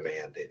 you're in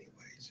demand anyway.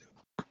 So.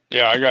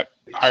 Yeah, I got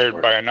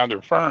hired by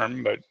another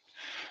firm, but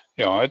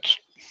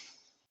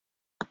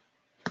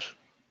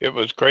it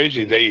was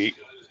crazy. They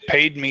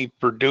paid me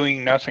for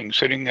doing nothing,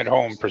 sitting at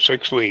home for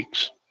 6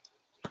 weeks.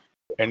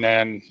 And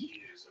then,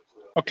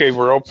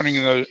 we're opening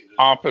the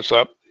office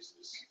up.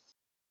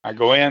 I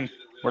go in,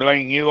 we're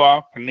laying you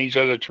off and these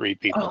other 3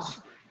 people.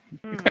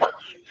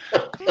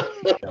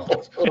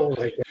 Oh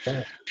my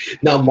God.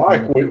 Now,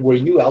 Mark, were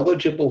you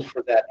eligible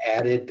for that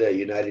added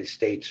United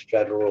States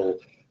federal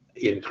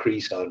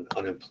increase on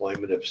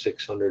unemployment of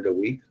 $600 a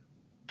week?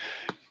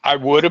 I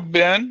would have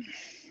been,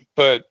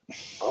 but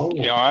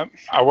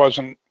I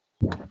wasn't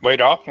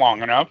laid off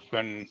long enough,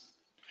 and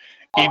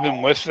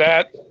even with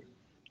that,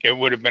 it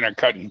would have been a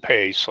cut in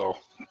pay. So,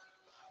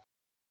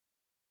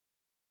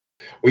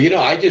 well,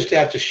 I just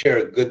have to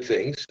share good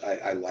things.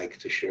 I like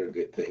to share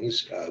good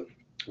things.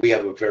 We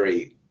have a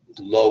very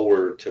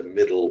lower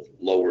middle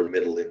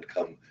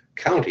income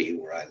county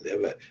where I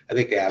live. I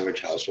think the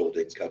average household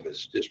income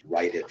is just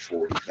right at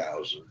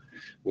 $40,000,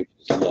 which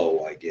is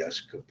low, I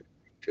guess, compared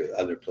to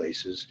other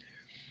places.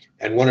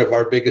 And one of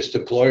our biggest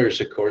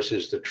employers, of course,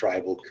 is the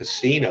Tribal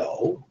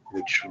Casino,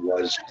 which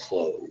was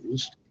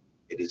closed.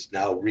 It is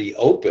now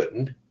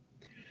reopened,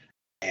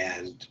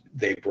 and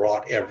they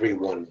brought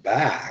everyone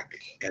back.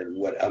 And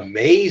what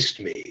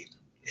amazed me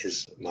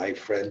is my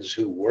friends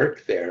who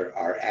work there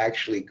are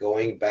actually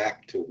going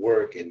back to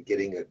work and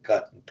getting a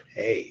cut in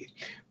pay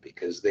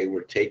because they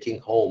were taking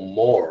home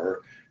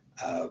more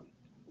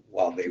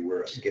while they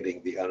were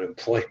getting the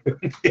unemployment.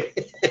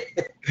 I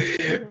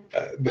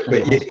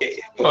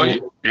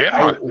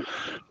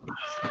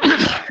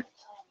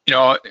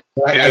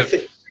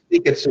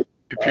think it's if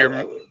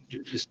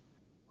you're just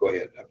go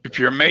ahead. If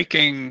you're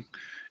making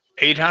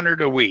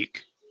 $800 a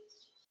week,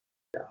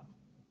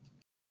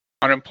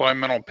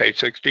 unemployment will pay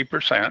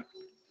 60%.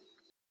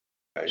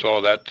 Right.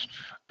 So that's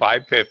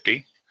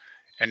 $550,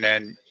 and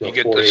then you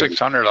get the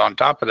 600 on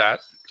top of that.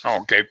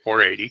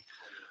 $480,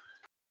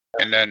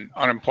 and then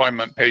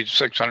unemployment pays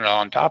 600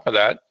 on top of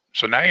that.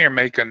 So now you're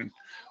making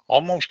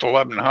almost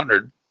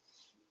 1,100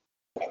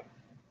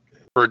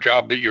 for a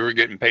job that you were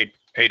getting paid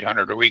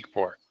 $800 a week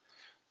for.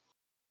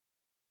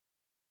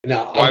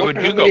 Now, why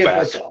would you go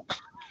back?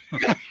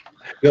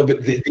 No,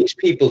 but these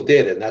people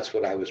did, and that's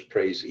what I was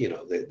praising.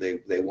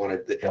 They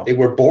wanted. They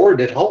were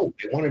bored at home.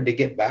 They wanted to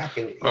get back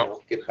and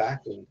get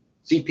back and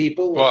see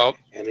people, well,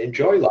 and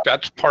enjoy life.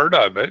 That's part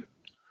of it.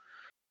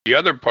 The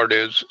other part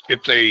is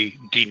if they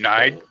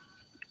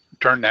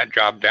turn that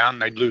job down,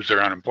 they'd lose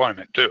their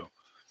unemployment too.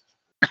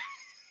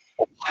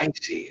 I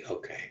see.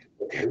 Okay.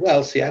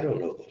 Well, see, I don't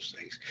know those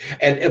things.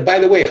 And by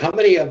the way, how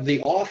many of the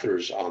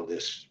authors on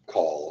this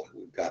call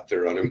got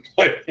their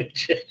unemployment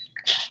check?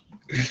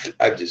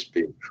 I'm just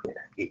being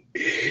funny.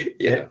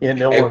 Yeah.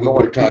 In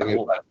Illinois,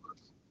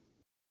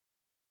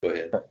 Go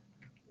ahead.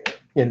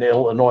 In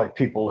Illinois,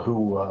 people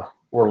who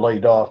were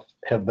laid off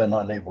have been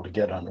unable to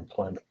get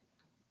unemployment.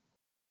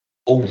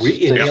 Oh,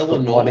 in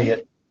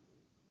Illinois?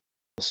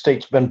 The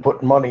state's been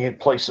putting money in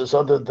places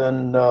other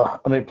than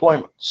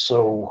unemployment.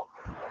 So,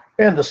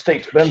 and the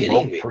state's been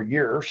broke for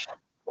years.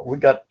 We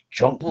got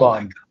junk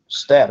bond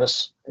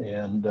status,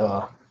 and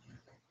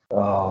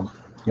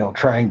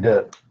trying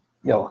to,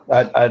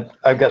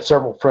 I've got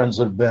several friends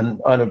that have been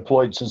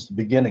unemployed since the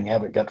beginning,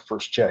 haven't got the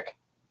first check.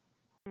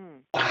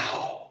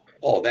 Wow.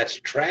 Oh, that's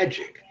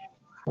tragic.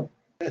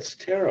 That's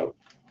terrible.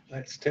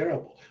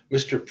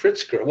 Mr.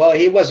 Pritzker, well,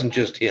 he wasn't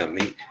just him.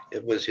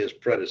 It was his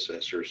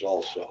predecessors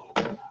also.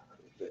 But,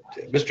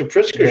 Mr.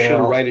 Pritzker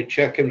should write a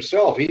check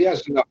himself. He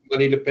has enough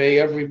money to pay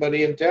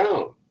everybody in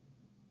town.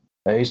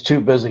 He's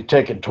too busy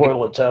taking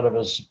toilets out of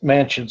his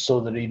mansion so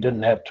that he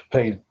didn't have to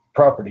pay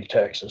property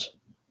taxes.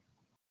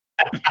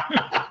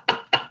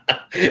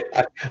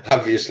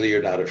 Obviously,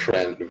 you're not a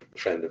friend of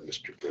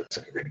Mr.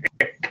 Pritzker.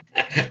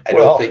 I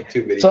don't think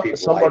too many people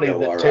somebody I know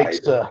that are takes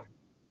either.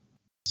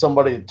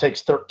 Somebody that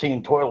takes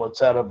 13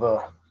 toilets out of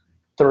a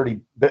 30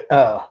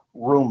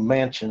 room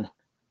mansion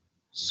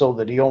so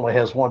that he only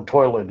has one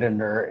toilet in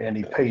there, and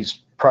he pays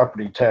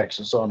property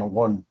taxes on a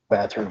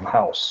 1-bathroom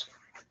house.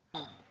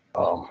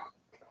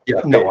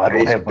 Yeah, no, I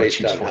don't have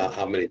much based on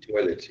how many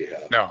toilets you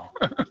have. No.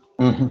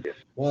 Mm-hmm. Yeah.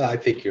 Well, I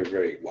think you're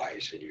very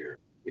wise in your.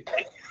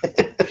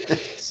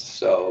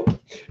 So,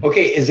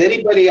 okay. Is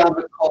anybody on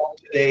the call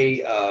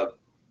today?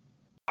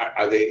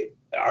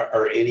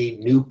 Are any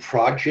new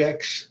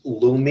projects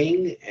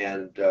looming?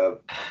 And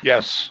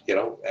yes.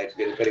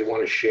 Anybody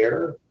want to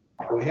share?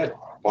 Go ahead,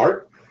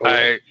 Mark.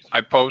 I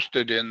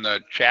posted in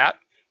the chat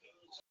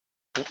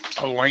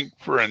a link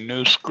for a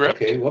new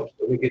script. Okay. Whoops.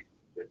 Let me get.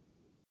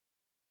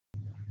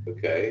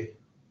 Okay.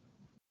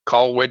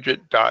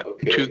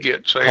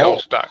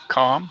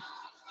 Callwidget.togetsales.com.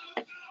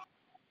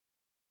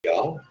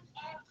 Yeah.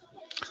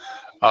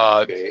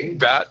 Okay.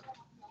 That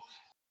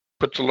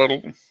puts a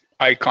little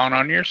icon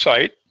on your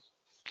site,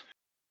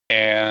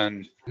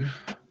 and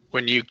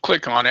when you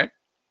click on it,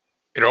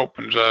 it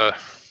opens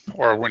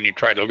or when you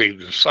try to leave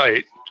the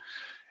site,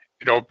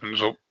 it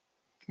opens a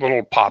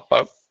little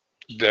pop-up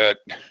that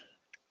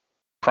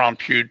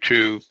prompts you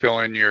to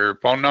fill in your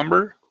phone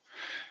number,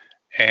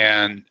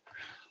 and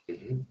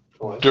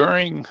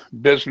during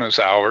business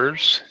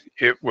hours,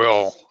 it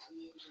will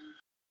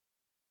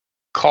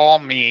call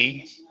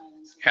me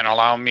and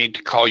allow me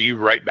to call you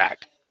right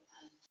back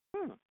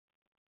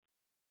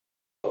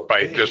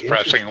by just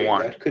pressing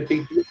 1. That could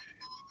be good.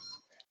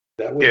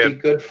 That would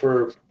be good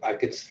for, a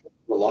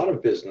lot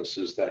of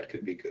businesses, that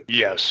could be good.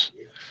 Yes.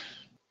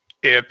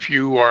 If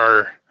you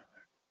are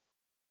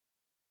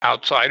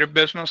outside of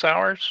business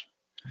hours,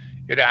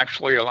 it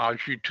actually allows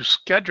you to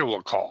schedule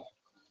a call.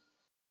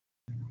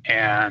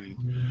 And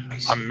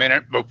a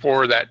minute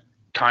before that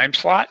time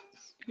slot,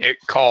 it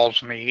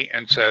calls me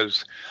and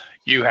says,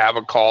 you have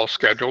a call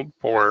scheduled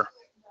for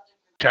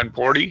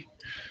 10:40.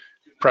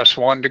 Press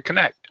 1 to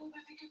connect.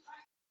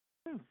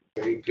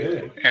 Very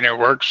good. And it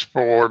works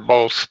for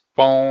both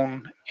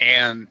phone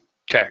and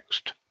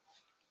text.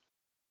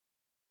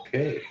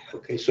 Okay.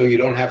 So you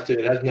don't have to,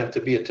 it doesn't have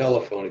to be a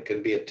telephone. It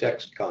can be a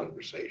text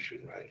conversation,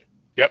 right?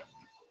 Yep.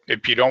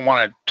 If you don't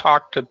want to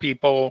talk to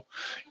people,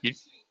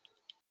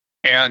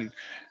 and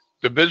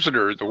the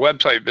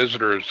website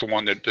visitor is the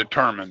one that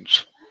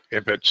determines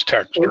if it's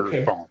text or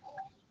phone.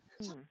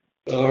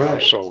 All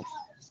right. So,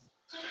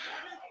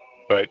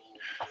 but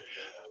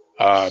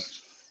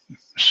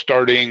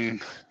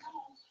starting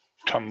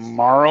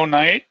tomorrow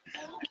night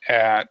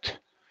at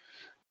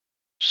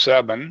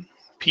 7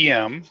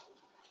 p.m.,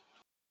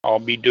 I'll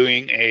be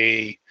doing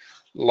a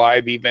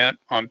live event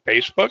on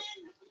Facebook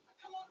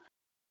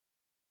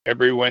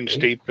every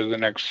Wednesday for the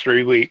next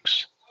 3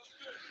 weeks.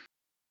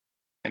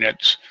 And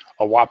it's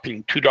a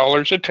whopping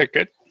 $2 a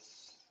ticket.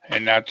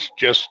 And that's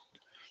just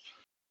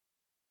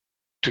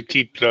to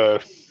keep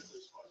the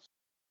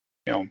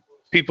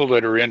people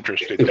that are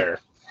interested there.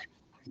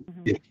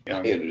 I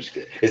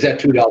understand. Is that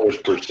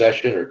 $2 per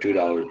session or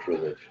 $2 for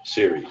the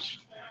series?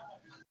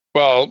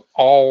 Well,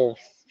 all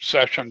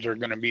sessions are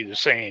going to be the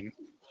same,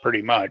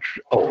 pretty much.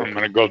 I'm going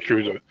to go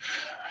through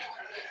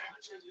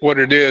what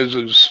it is,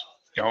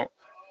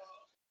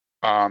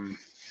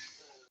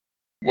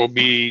 we'll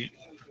be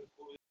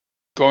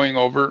going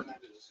over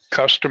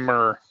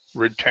customer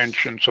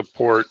retention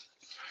support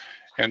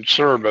and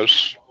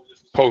service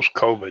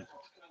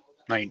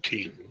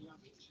post-COVID-19.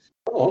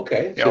 Oh,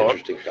 okay. It's an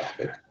interesting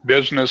topic.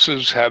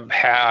 Businesses have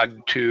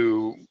had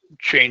to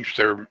change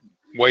their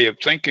way of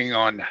thinking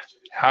on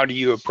how do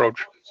you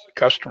approach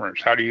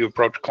customers? How do you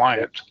approach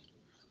clients?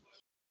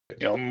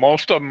 You know,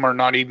 most of them are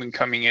not even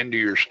coming into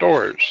your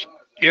stores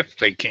if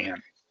they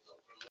can.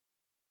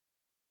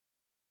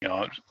 You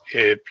know,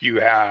 if you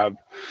have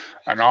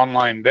an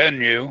online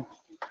venue,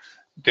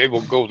 they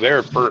will go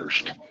there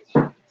first.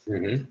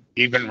 Mm-hmm.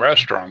 Even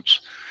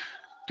restaurants,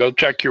 they'll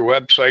check your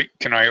website.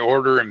 Can I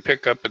order and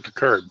pick up at the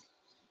curb?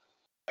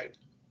 Right.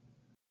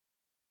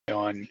 You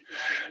know, and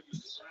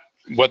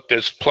what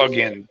this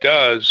plugin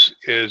does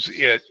is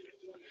it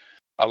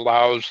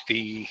allows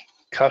the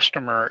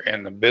customer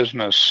and the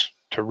business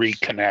to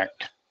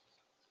reconnect.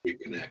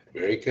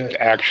 Very good.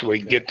 To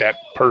actually get that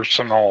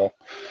personal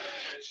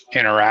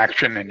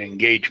interaction and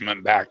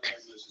engagement back.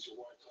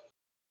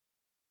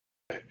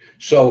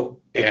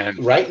 So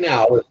right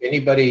now, if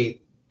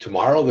anybody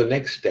tomorrow, the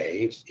next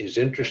day, is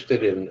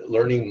interested in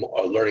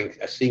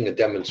seeing a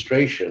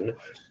demonstration,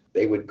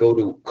 they would go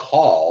to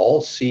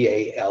call,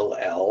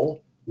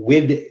 CALL,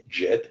 widget,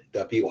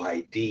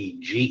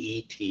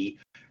 WIDGET,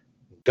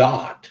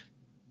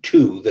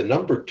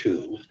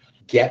 .2,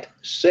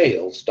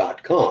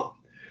 getsales.com.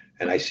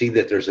 And I see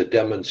that there's a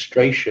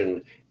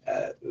demonstration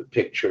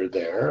picture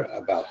there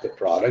about the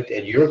product,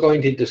 and you're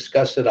going to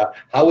discuss it.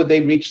 How would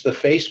they reach the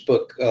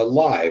Facebook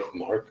Live,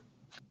 Mark?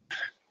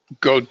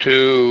 Go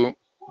to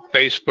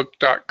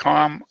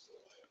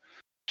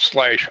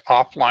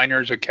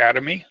facebook.com/Offliners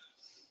Academy.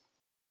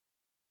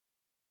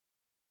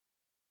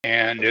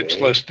 And it's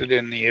listed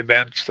in the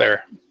events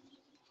there.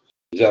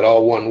 Is that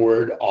all one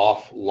word,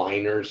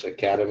 Offliners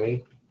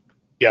Academy?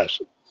 Yes,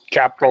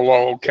 capital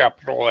O,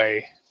 capital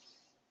A.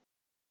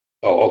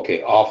 Oh,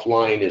 okay.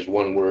 Offline is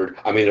one word.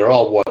 I mean, they're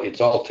all one.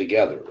 It's all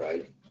together,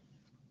 right?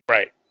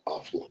 Right.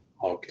 Offline.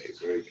 Okay,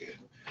 very good.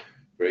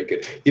 Very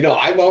good. You know,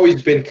 I've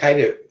always been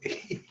kind of,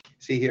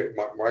 see here,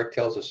 Mark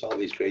tells us all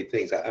these great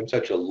things. I'm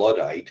such a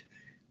Luddite.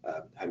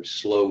 I'm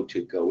slow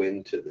to go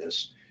into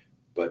this,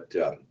 but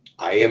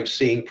I am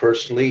seeing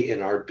personally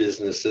in our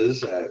businesses,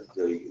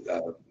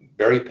 the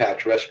Berry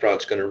Patch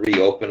restaurant's going to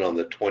reopen on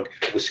the 20th.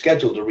 It was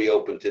scheduled to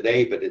reopen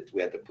today, but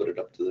we had to put it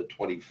up to the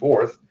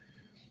 24th.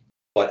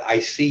 But I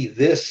see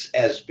this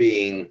as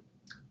being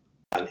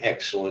an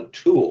excellent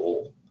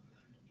tool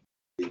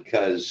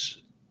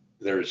because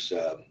there's,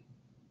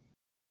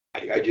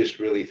 I just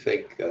really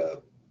think,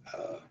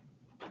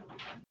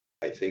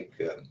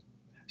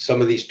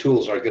 some of these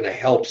tools are going to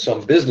help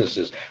some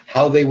businesses.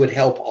 How they would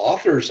help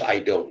authors, I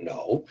don't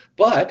know,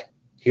 but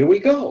here we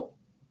go.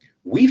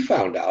 We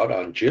found out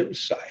on Jim's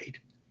site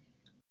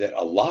that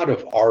a lot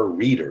of our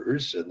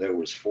readers, and there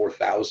was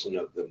 4,000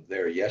 of them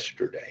there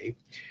yesterday,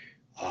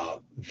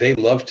 they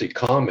love to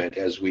comment,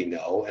 as we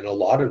know, and a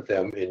lot of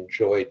them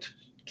enjoyed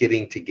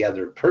getting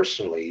together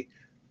personally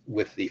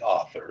with the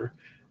author,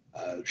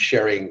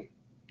 sharing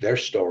their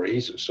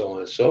stories and so on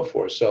and so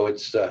forth. So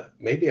it's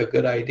maybe a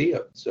good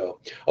idea. So,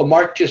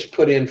 Mark just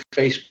put in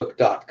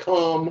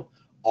facebook.com,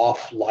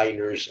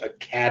 Offliners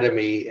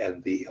Academy,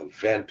 and the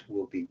event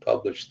will be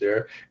published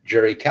there.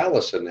 Jerry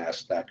Callison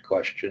asked that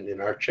question in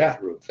our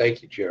chat room.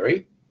 Thank you,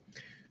 Jerry.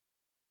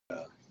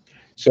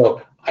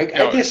 So I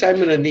guess I'm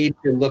going to need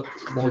to look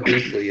more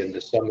deeply into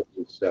some of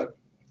these,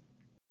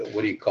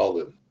 what do you call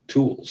them,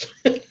 tools.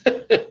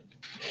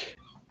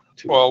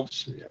 Well,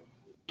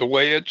 the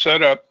way it's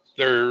set up,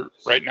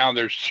 right now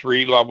there's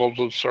 3 levels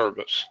of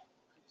service.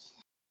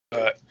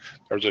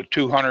 There's a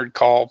 200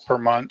 call per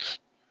month,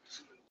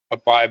 a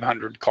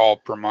 500 call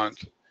per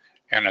month,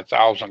 and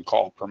 1,000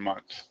 call per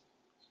month.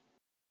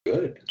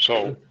 Good.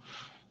 So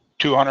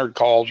 200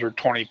 calls are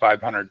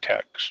 2,500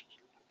 texts.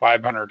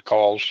 500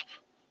 calls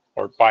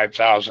or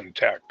 5,000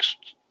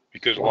 texts,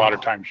 because a lot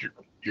of times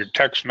your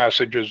text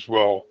messages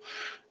will,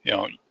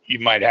 you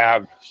might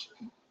have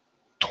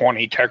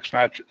 20 text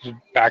messages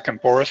back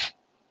and forth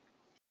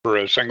for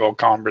a single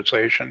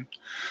conversation.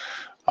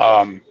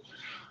 The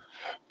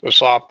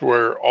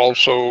software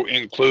also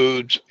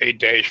includes a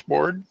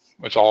dashboard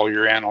with all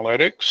your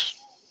analytics.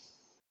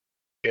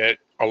 It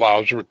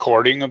allows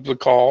recording of the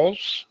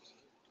calls.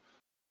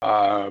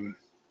 If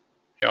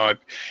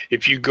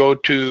you go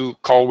to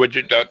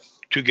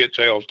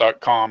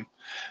callwidget.togetsales.com,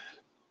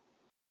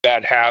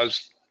 that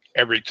has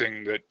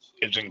everything that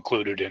is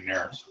included in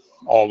there,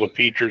 all the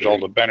features, all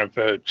the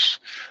benefits.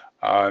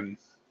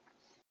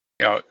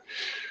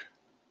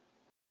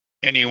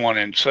 Anyone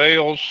in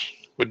sales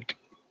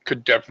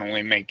could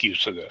definitely make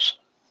use of this.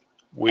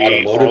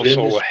 We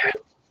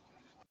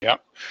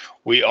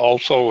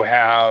also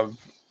have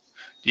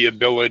the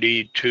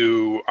ability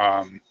to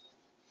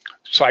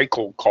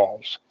cycle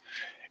calls,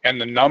 and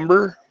the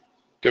number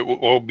that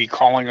we'll be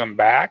calling them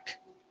back,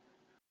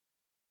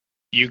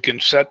 you can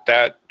set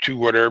that to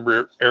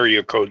whatever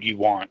area code you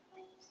want,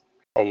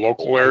 a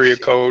local area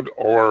code,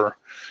 or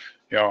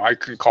I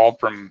can call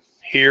from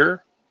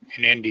here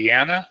in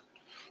Indiana,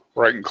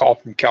 or I can call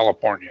from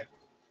California.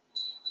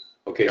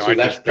 Okay, so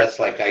that's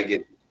like I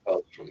get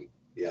calls from,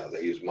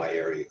 they use my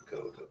area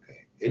code.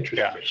 Okay, interesting.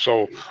 Yeah,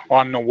 so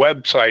on the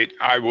website,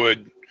 I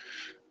would,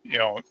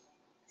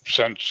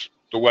 since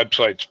the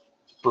website's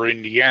for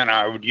Indiana,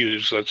 I would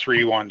use the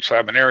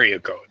 317 area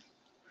code.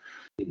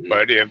 Mm-hmm.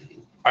 But if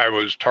I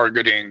was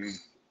targeting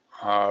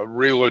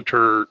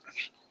realtors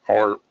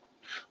or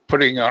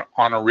putting it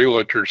on a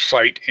realtor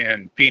site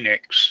in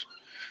Phoenix,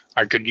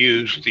 I could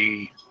use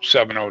the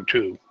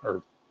 702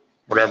 or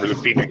whatever the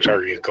Phoenix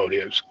area code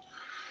is.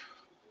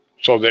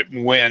 So that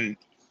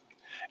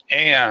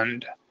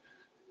and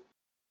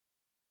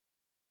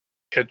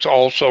it's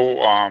also,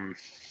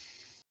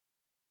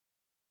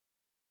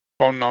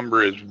 phone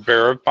number is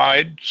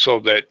verified so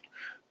that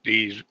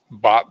these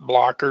bot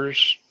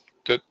blockers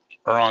that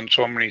are on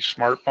so many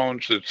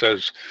smartphones that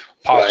says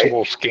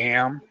possible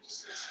scam.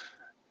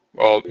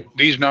 Well,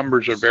 these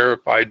numbers are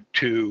verified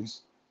to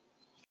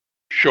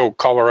show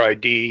caller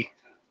ID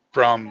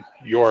from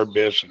your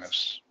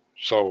business.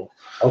 So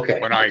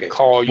when I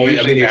call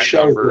using that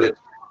number,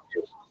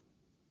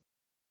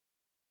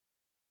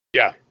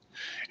 yeah,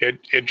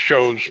 it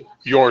shows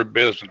your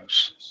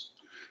business.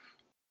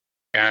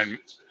 And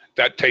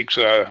that takes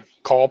a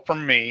call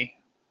from me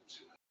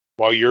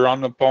while you're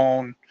on the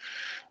phone.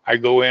 I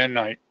go in,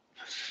 I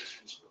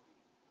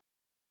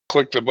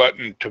click the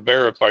button to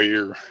verify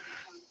your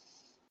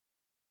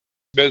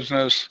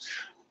business.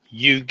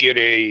 You get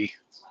a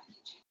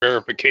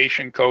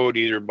verification code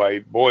either by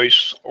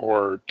voice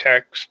or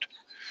text.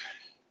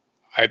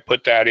 I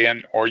put that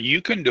in, or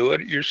you can do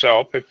it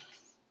yourself if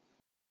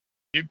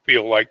you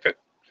feel like it.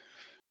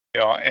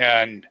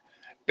 And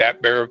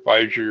that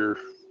verifies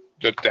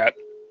that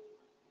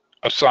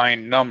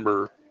assigned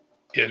number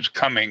is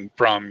coming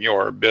from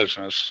your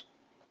business.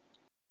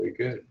 Very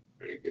good.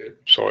 Very good.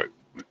 So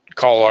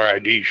caller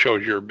ID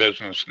shows your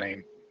business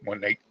name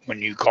when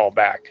you call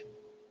back.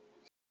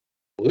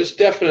 Well, this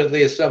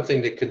definitely is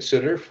something to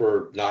consider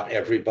for not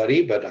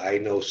everybody, but I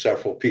know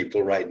several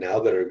people right now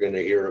that are going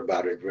to hear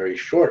about it very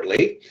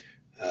shortly,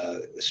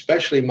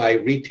 especially my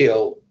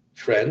retail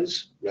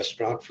friends,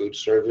 restaurant, food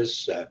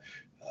service,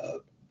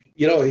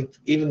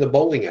 even the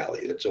bowling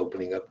alley that's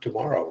opening up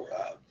tomorrow.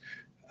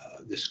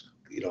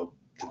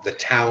 The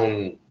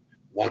town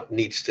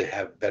needs to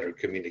have better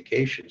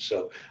communication.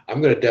 So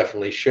I'm going to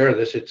definitely share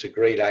this. It's a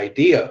great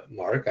idea,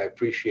 Mark. I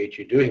appreciate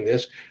you doing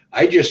this.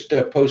 I just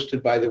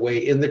posted, by the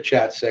way, in the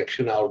chat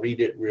section, I'll read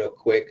it real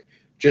quick,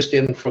 just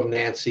in from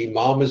Nancy.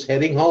 Mom is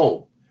heading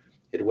home.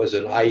 It was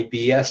an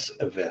IBS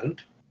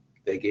event.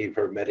 They gave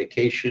her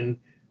medication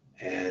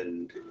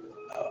and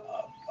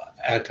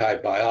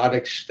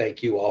antibiotics.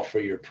 Thank you all for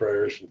your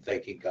prayers and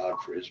thanking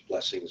God for his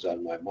blessings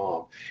on my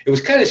mom. It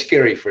was kind of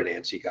scary for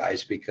Nancy,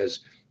 guys,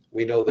 because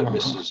we know that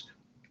Mrs.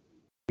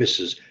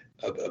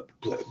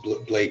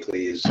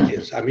 Blakely is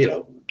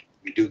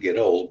we do get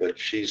old, but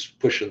she's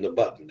pushing the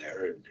button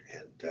there,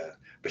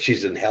 but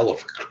she's in hell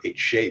of great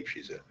shape.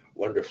 She's a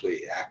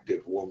wonderfully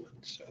active woman.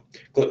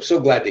 So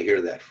glad to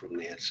hear that from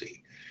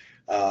Nancy.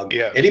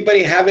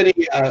 Anybody have any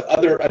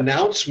other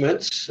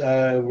announcements?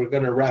 We're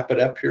going to wrap it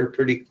up here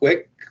pretty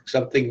quick.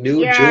 Something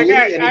new, Julie?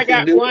 I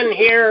got new? One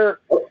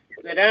here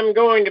that I'm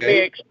going to be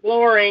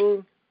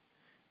exploring.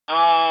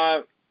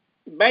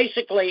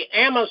 Basically,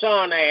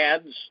 Amazon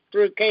ads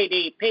through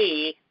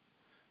KDP.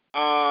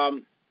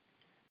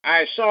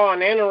 I saw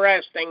an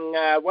interesting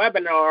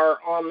webinar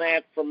on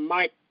that from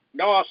Mike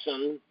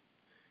Dawson,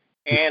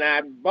 and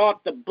I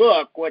bought the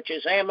book, which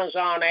is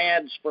Amazon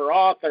Ads for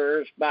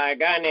Authors by a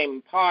guy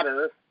named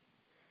Potter,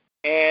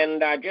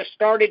 and I just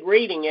started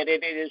reading it.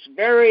 It is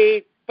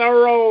very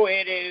thorough.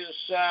 It is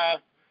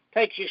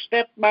takes you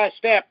step by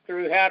step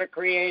through how to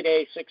create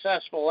a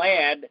successful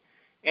ad,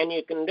 and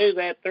you can do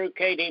that through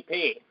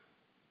KDP.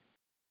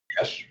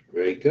 Yes,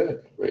 very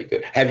good, very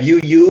good. Have you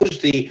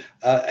used the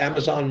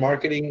Amazon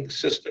marketing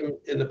system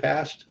in the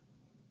past?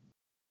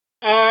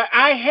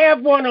 I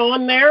have one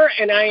on there,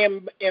 and I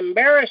am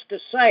embarrassed to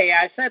say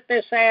I set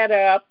this ad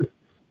up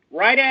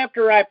right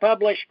after I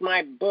published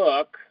my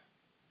book,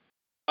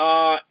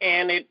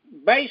 and it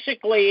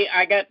basically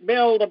I got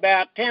billed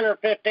about $10 or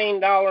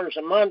 $15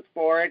 a month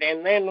for it,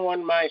 and then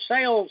when my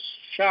sales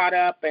shot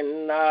up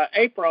in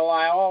April,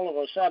 I all of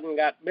a sudden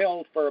got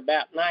billed for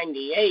about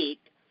 $98.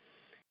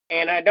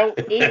 And I don't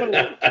even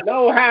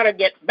know how to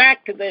get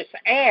back to this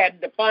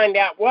ad to find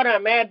out what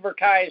I'm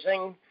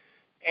advertising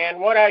and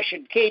what I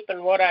should keep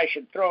and what I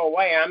should throw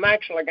away. I'm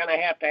actually going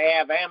to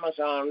have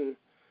Amazon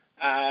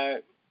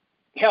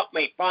help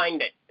me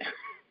find it.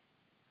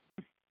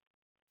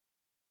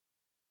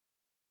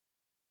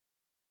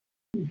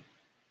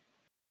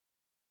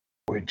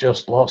 We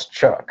just lost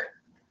Chuck.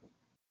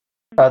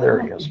 Oh,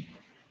 there he is.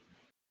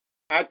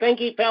 I think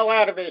he fell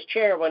out of his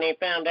chair when he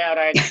found out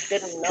I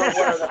didn't know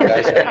where the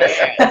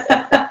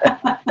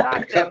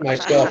I cut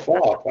myself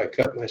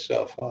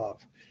off.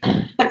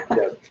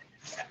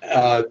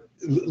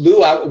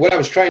 Lou, what I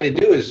was trying to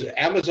do is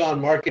Amazon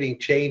marketing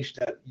changed.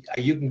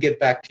 You can get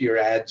back to your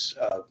ads.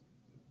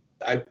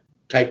 I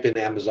type in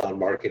Amazon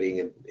marketing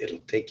and it'll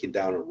take you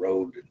down a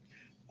road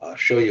and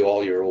show you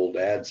all your old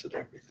ads and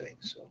everything.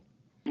 So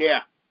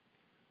yeah.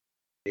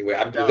 Anyway,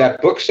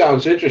 that book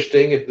sounds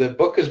interesting. The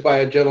book is by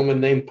a gentleman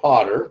named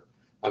Potter.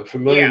 I'm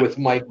familiar with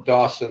Mike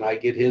Dawson. I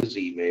get his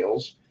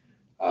emails.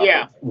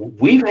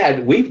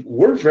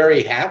 We're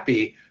very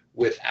happy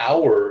with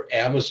our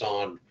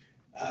Amazon.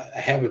 I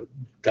haven't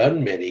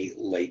done many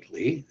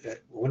lately. I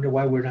wonder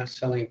why we're not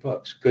selling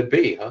books. Could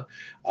be, huh?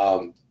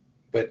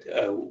 But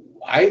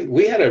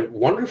we had a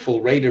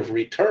wonderful rate of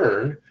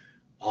return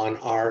on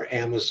our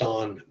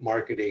Amazon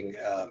marketing,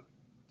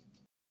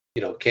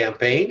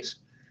 campaigns.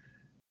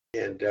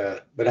 And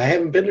but I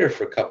haven't been there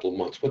for a couple of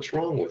months. What's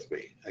wrong with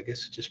me? I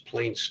guess it's just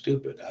plain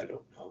stupid. I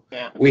don't know.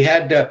 Yeah. We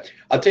had,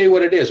 I'll tell you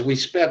what it is. We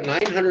spent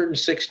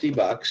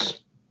 $960,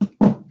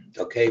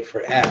 okay,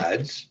 for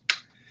ads,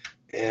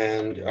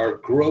 and our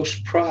gross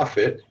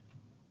profit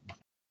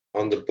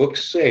on the book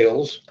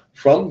sales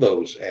from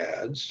those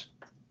ads.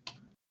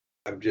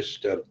 I'm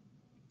just, I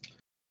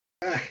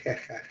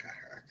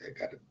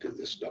got to do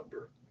this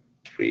number.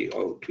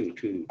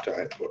 3022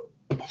 times.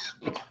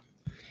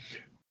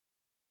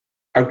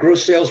 Our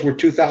gross sales were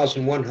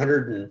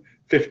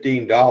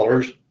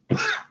 $2,115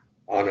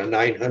 on a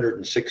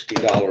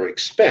 $960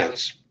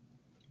 expense,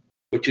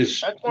 which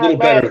is a little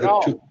better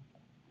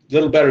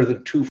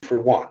than 2 for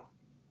 1.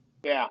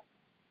 Yeah.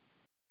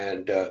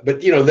 And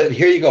but then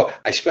here you go.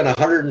 I spent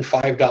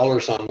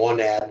 $105 on one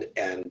ad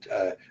and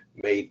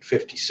made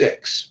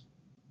 56.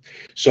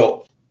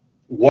 So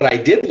what I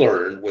did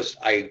learn was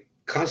I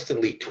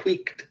constantly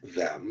tweaked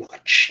them,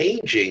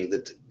 changing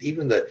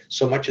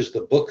so much as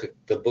the book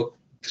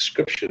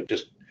description,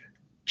 just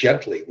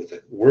gently with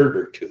a word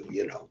or two,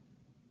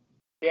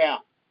 Yeah.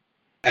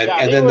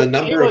 And then the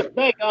number he was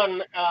big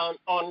on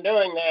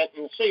doing that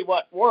and see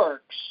what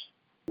works.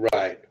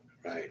 Right.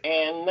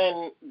 And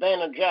then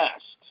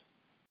adjust.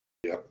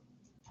 Yep.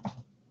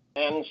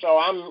 And so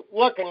I'm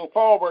looking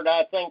forward,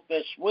 I think,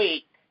 this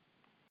week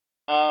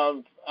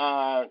of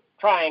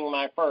trying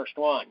my first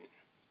one.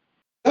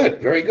 Good,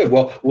 very good.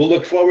 Well, we'll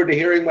look forward to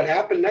hearing what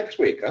happened next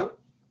week, huh?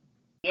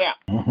 Yeah.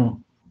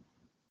 Mm-hmm.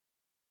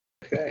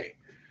 Okay.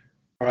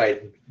 All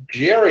right.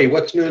 Jerry,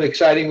 what's new and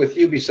exciting with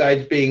you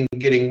besides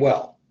getting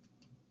well?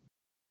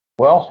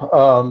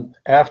 Well,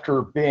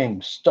 after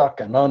being stuck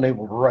and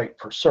unable to write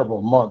for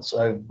several months,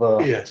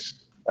 Yes.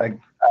 I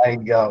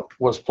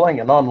was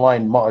playing an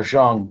online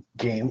mahjong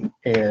game,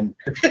 and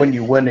when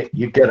you win it,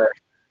 you get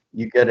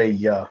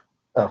a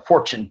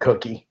fortune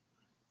cookie.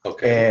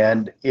 Okay.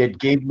 And it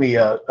gave me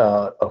a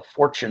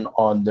fortune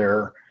on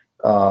there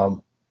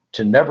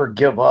to never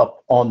give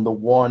up on the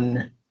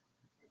one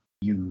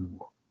you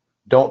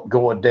don't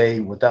go a day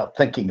without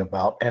thinking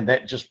about, and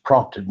that just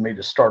prompted me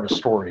to start a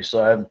story.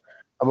 So I'm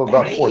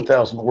about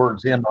 4,000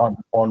 words in on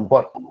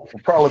what will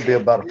probably be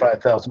about a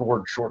 5,000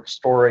 word short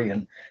story,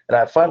 and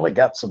I finally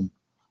got some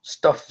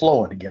stuff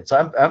flowing again.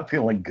 So I'm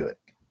feeling good.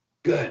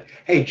 Good.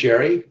 Hey,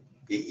 Jerry,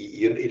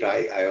 I'm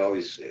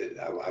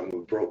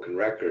a broken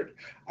record.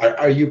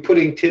 Are you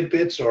putting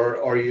tidbits,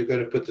 or are you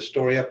going to put the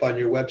story up on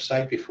your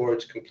website before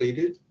it's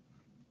completed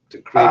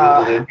to create a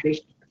little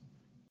interest?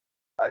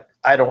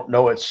 I don't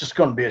know. It's just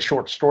going to be a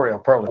short story. I'll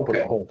probably put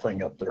the whole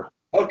thing up there.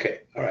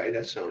 Okay. All right.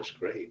 That sounds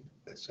great.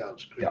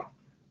 Yeah.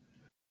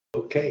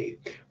 Okay.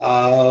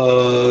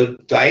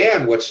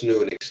 Diane, what's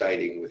new and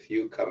exciting with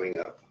you coming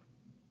up?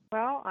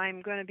 Well,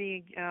 I'm going to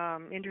be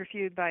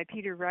interviewed by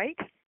Peter Wright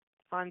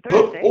on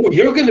Thursday. Oh,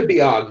 you're going to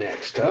be on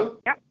next, huh?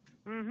 Yep.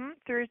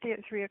 Thursday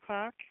at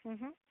 3:00.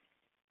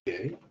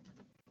 Okay.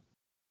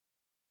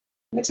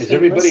 Is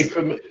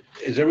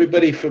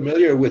everybody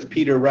familiar with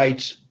Peter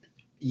Wright's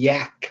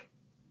YAK,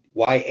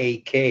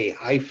 YAK-KING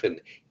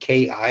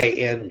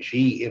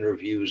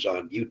interviews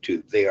on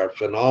YouTube? They are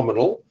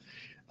phenomenal.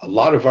 A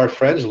lot of our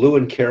friends, Lou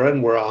and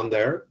Karen, were on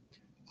there.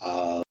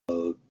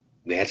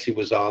 Nancy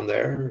was on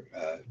there.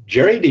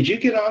 Jerry, did you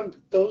get on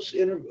those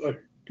interviews?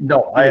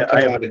 No, I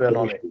haven't been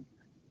on it.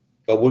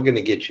 But we're going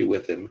to get you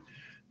with him.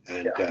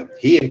 And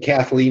he and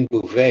Kathleen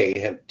Bouvet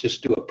have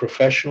just do a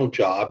professional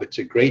job. It's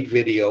a great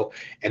video,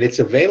 and it's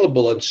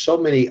available in so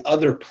many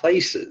other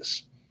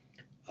places.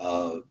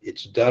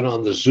 It's done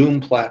on the Zoom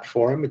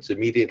platform. It's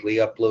immediately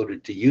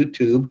uploaded to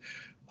YouTube.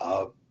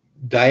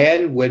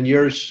 Diane, when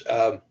yours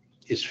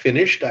is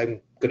finished, I'm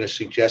going to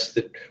suggest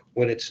that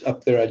when it's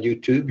up there on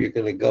YouTube, you're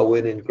going to go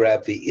in and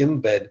grab the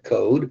embed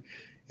code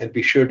and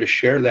be sure to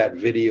share that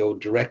video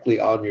directly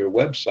on your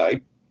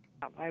website.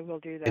 I will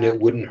do that. And it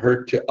wouldn't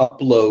hurt to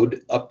upload,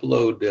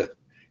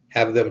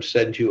 have them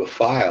send you a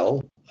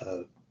file.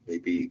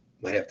 Maybe you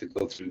might have to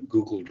go through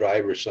Google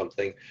Drive or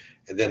something,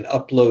 and then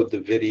upload the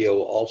video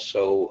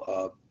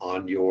also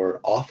on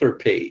your author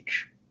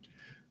page.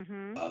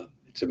 Mm-hmm.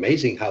 It's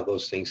amazing how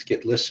those things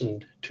get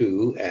listened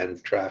to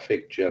and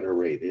traffic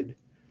generated.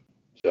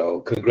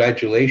 So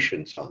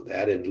congratulations on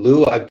that. And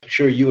Lou, I'm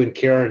sure you and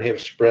Karen have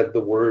spread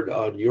the word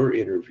on your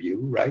interview,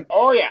 right?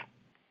 Oh, yeah.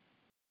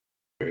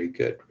 Very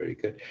good, very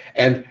good.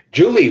 And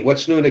Julie,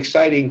 what's new and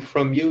exciting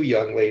from you,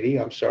 young lady?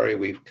 I'm sorry,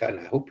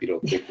 I hope you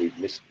don't think we've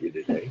missed you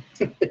today.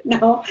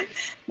 No,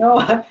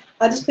 I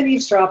just been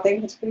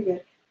eavesdropping. It's pretty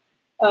good.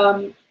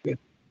 Good.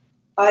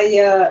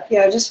 I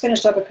just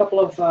finished up a couple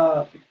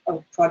of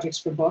projects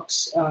for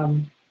books,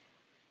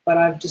 but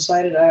I've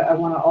decided I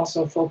want to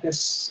also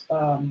focus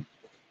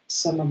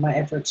some of my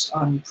efforts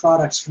on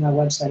products for my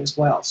website as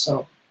well.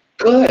 So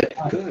good.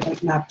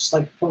 Like maps,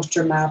 like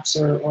poster maps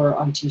or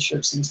on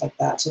T-shirts, things like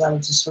that. So that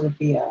would just sort of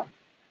be a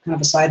kind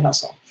of a side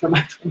hustle for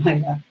my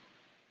content.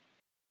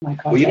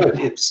 Well, you know,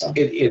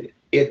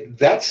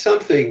 that's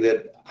something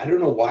that I don't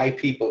know why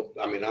people.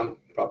 I mean, I'm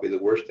probably the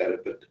worst at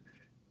it,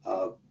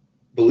 but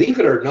believe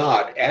it or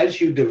not,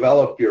 as you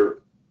develop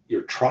your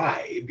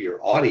tribe, your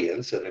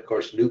audience, and of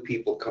course, new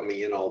people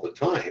coming in all the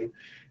time.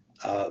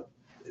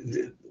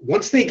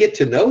 Once they get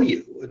to know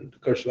you, and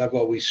of course, I've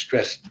always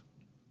stressed,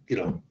 you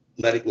know,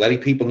 letting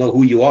people know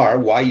who you are,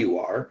 why you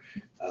are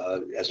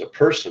as a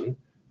person.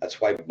 That's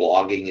why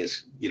blogging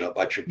is, you know,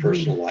 about your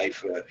personal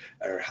life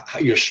or how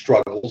your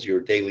struggles,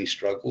 your daily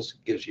struggles.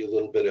 It gives you a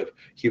little bit of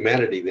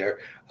humanity there.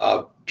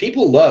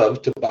 People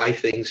love to buy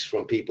things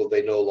from people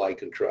they know,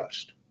 like, and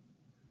trust.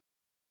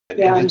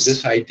 And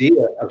this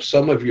idea of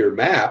some of your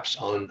maps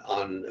on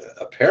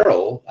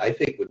apparel, I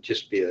think, would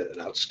just be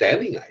an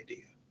outstanding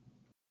idea,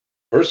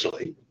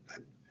 personally.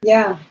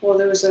 Yeah, well,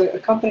 there was a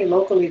company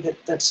locally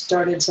that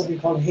started something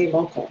called Hey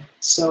Local.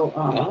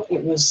 So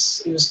it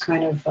was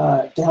kind of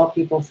to help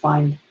people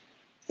find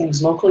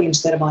things locally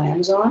instead of on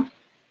Amazon.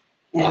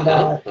 And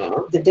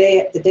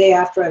the day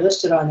after I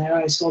listed on there,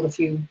 I sold a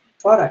few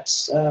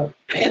products.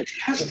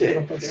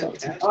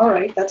 Fantastic. All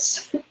right,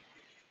 that's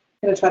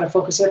going to try to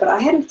focus here. But I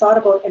hadn't thought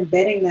about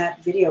embedding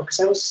that video because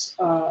I was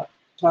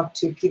talked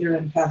to Peter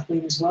and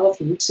Kathleen as well a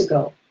few weeks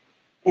ago.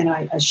 And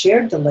I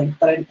shared the link,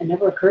 but it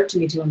never occurred to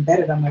me to embed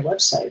it on my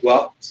website.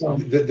 Well, so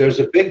there's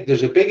a big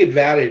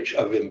advantage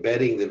of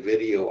embedding the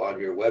video on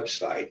your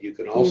website. You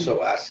can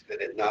also ask that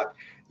it not.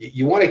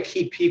 You want to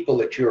keep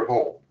people at your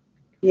home.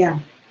 Yeah.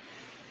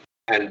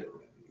 And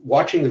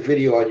watching the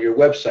video on your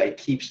website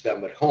keeps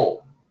them at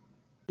home.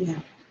 Yeah.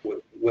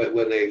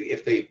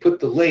 If they put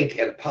the link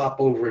and pop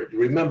over,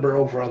 remember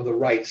over on the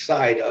right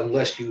side,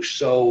 unless you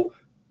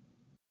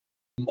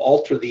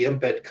alter the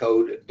embed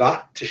code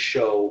not to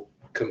show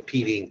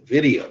competing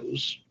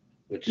videos,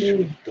 which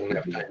we don't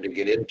have time to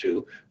get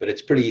into, but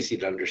it's pretty easy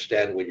to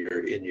understand when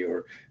you're in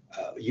your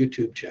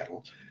YouTube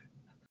channel.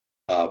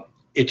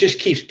 It just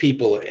keeps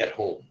people at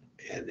home,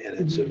 and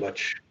it's a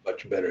much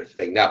better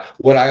thing. Now,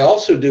 what I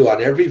also do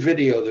on every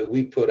video that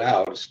we put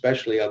out,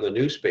 especially on the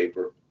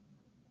newspaper,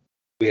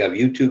 we have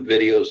YouTube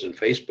videos and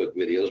Facebook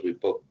videos. We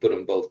put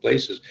them both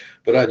places.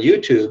 But on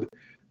YouTube,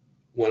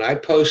 when I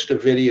post a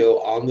video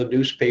on the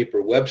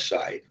newspaper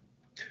website,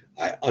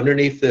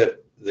 underneath the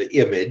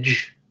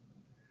image,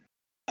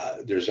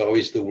 there's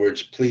always the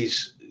words,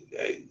 please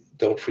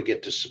don't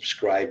forget to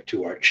subscribe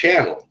to our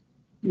channel.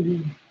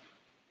 And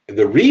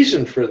the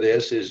reason for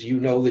this is, you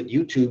know, that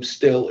YouTube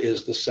still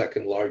is the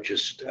second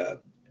largest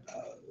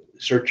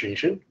search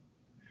engine.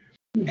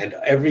 And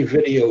every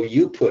video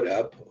you put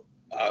up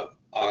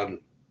on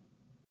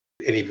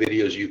any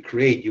videos you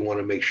create, you want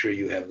to make sure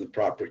you have the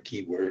proper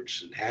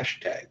keywords and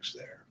hashtags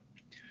there.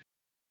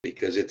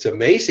 Because it's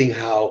amazing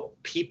how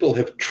people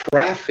have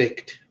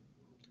trafficked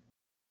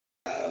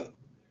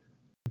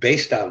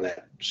based on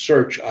that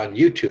search on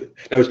YouTube.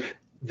 In other words,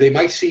 they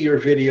might see your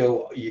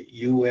video,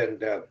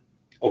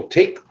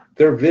 take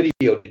their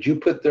video. Did you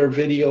put their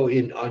video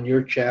on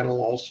your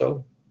channel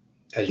also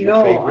as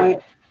your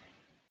favorite?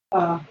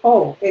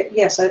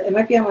 Yes, it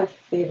might be on my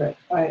favorite.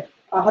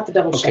 I'll have to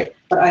double check,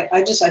 but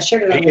I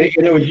shared it on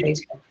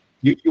Facebook.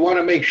 You want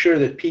to make sure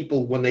that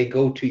people, when they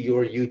go to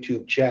your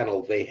YouTube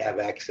channel, they have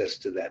access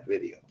to that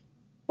video.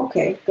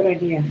 Okay, good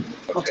idea.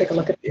 I'll take a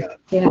look at it.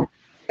 Yeah.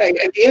 Hey,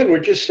 at the end, we're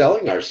just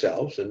selling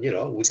ourselves, and you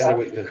know, we got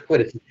to.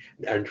 What is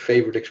our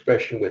favorite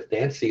expression with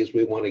Nancy is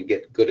we want to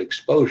get good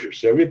exposure.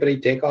 So everybody,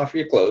 take off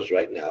your clothes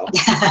right now.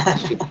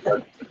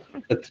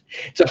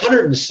 It's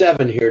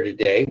 107 here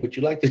today. Would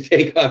you like to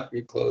take off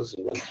your clothes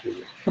and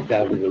run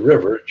down to the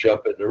river,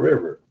 jump in the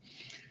river?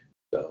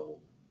 So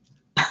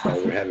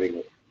we're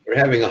having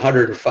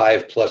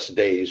 105 plus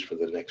days for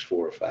the next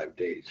 4 or 5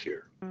 days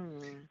here.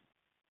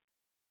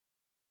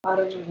 I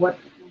don't know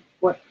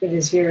what it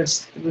is here.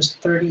 It was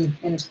 30,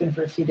 and it's been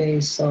for a few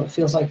days, so it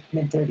feels like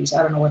mid-30s.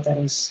 I don't know what that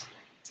is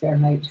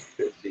Fahrenheit.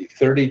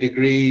 30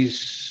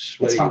 degrees.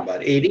 What are you,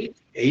 about 80?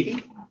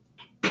 80?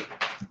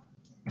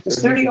 Is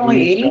 30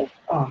 only 80?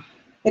 Oh,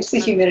 it's the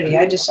humidity.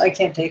 I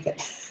can't take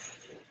it.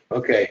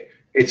 Okay,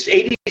 it's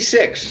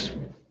 86.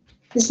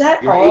 Is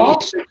that all?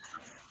 86.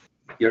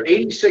 You're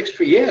 86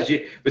 for yes,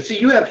 but see,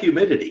 you have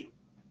humidity.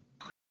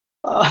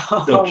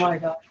 Oh my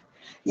God!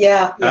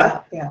 Yeah.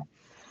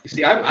 You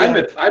see, I'm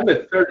at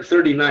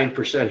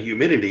 39%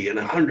 humidity and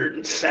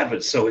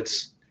 107, so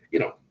it's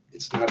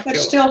it's not.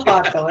 It's still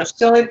hot though. It's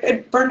still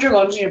it burns your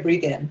lungs when you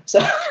breathe in.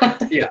 So.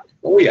 Yeah.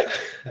 Oh yeah,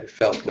 I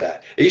felt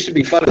that. It used to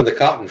be fun in the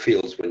cotton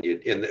fields when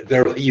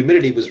the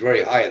humidity was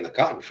very high in the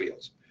cotton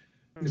fields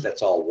because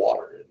that's all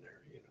water in there.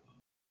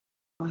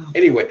 Wow.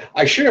 Anyway,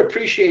 I sure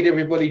appreciate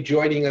everybody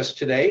joining us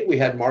today. We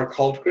had Mark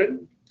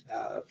Hultgren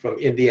from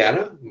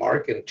Indiana.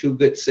 Mark and Two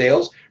Good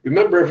Sales.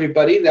 Remember,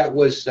 everybody, that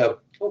was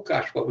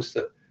what was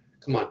the?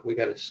 Come on, we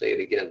got to say it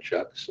again,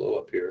 Chuck. Slow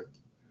up here.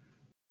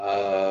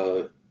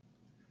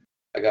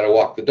 I got to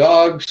walk the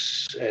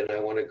dogs, and I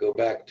want to go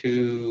back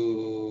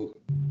to.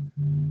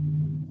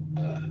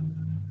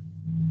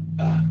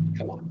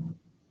 Come on.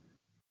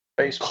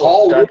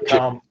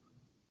 Facebook.com.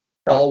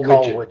 Call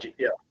widget.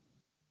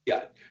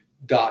 Yeah.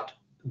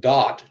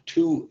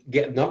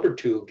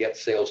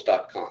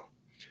 getsales.com.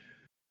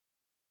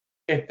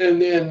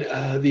 And then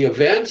the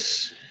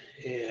events,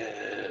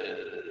 and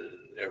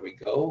there we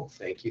go.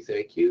 Thank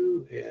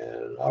you.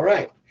 And all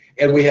right.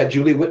 And we had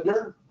Julie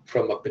Whitmer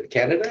from up in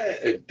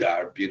Canada, and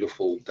our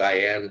beautiful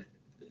Diane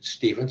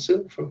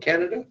Stevenson from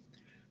Canada,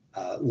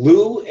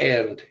 Lou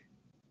and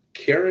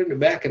Karen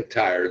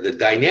McIntyre, the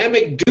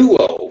dynamic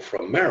duo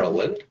from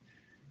Maryland.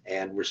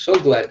 And we're so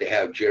glad to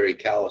have Jerry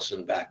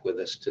Callison back with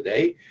us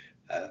today.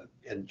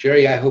 And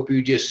Jerry, I hope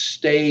you just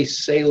stay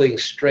sailing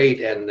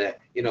straight, and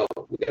we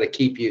got to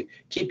keep you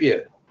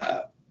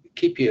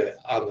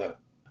on the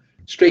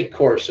straight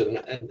course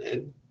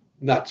and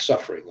not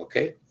suffering.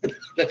 Okay,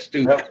 let's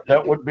do that.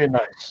 That would be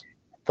nice.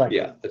 Thank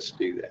you. Let's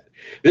do that.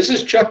 This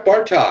is Chuck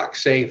Bartok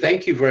saying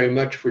thank you very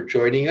much for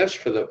joining us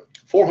for the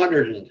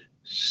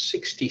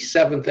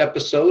 467th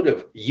episode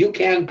of You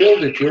Can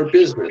Build It Your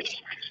Business,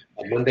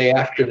 a Monday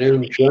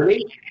afternoon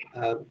journey.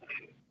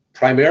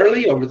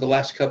 Primarily over the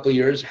last couple of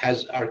years,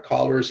 our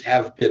callers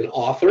have been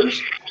authors,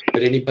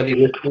 but anybody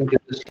listening to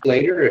this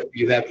later, if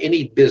you have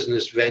any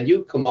business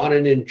venue, come on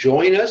in and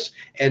join us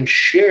and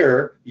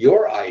share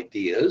your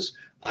ideas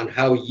on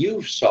how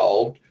you've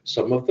solved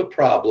some of the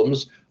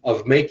problems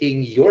of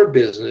making your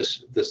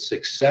business the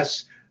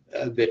success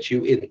that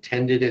you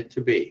intended it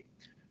to be.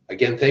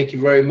 Again, thank you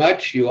very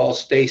much. You all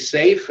stay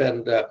safe,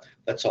 and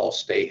let's all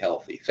stay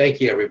healthy.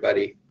 Thank you,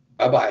 everybody.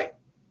 Bye-bye.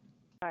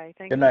 Bye.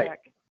 Thank Good you, night.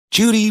 Jack.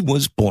 Judy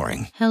was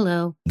boring.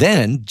 Hello.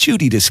 Then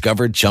Judy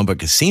discovered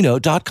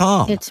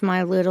ChumbaCasino.com. It's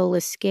my little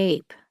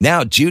escape.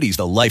 Now Judy's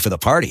the life of the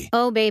party.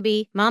 Oh,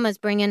 baby, mama's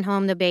bringing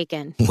home the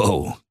bacon.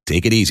 Whoa,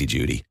 take it easy,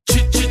 Judy.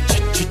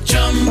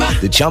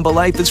 The Chumba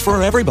life is for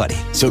everybody.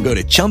 So go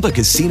to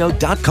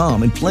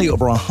ChumbaCasino.com and play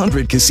over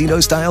 100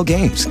 casino-style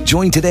games.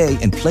 Join today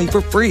and play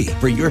for free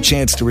for your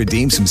chance to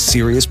redeem some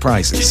serious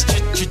prizes.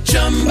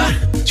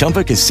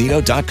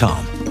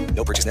 ChumbaCasino.com.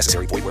 No purchase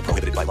necessary. Void where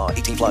prohibited by law.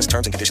 18+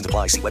 terms and conditions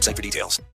apply. See website for details.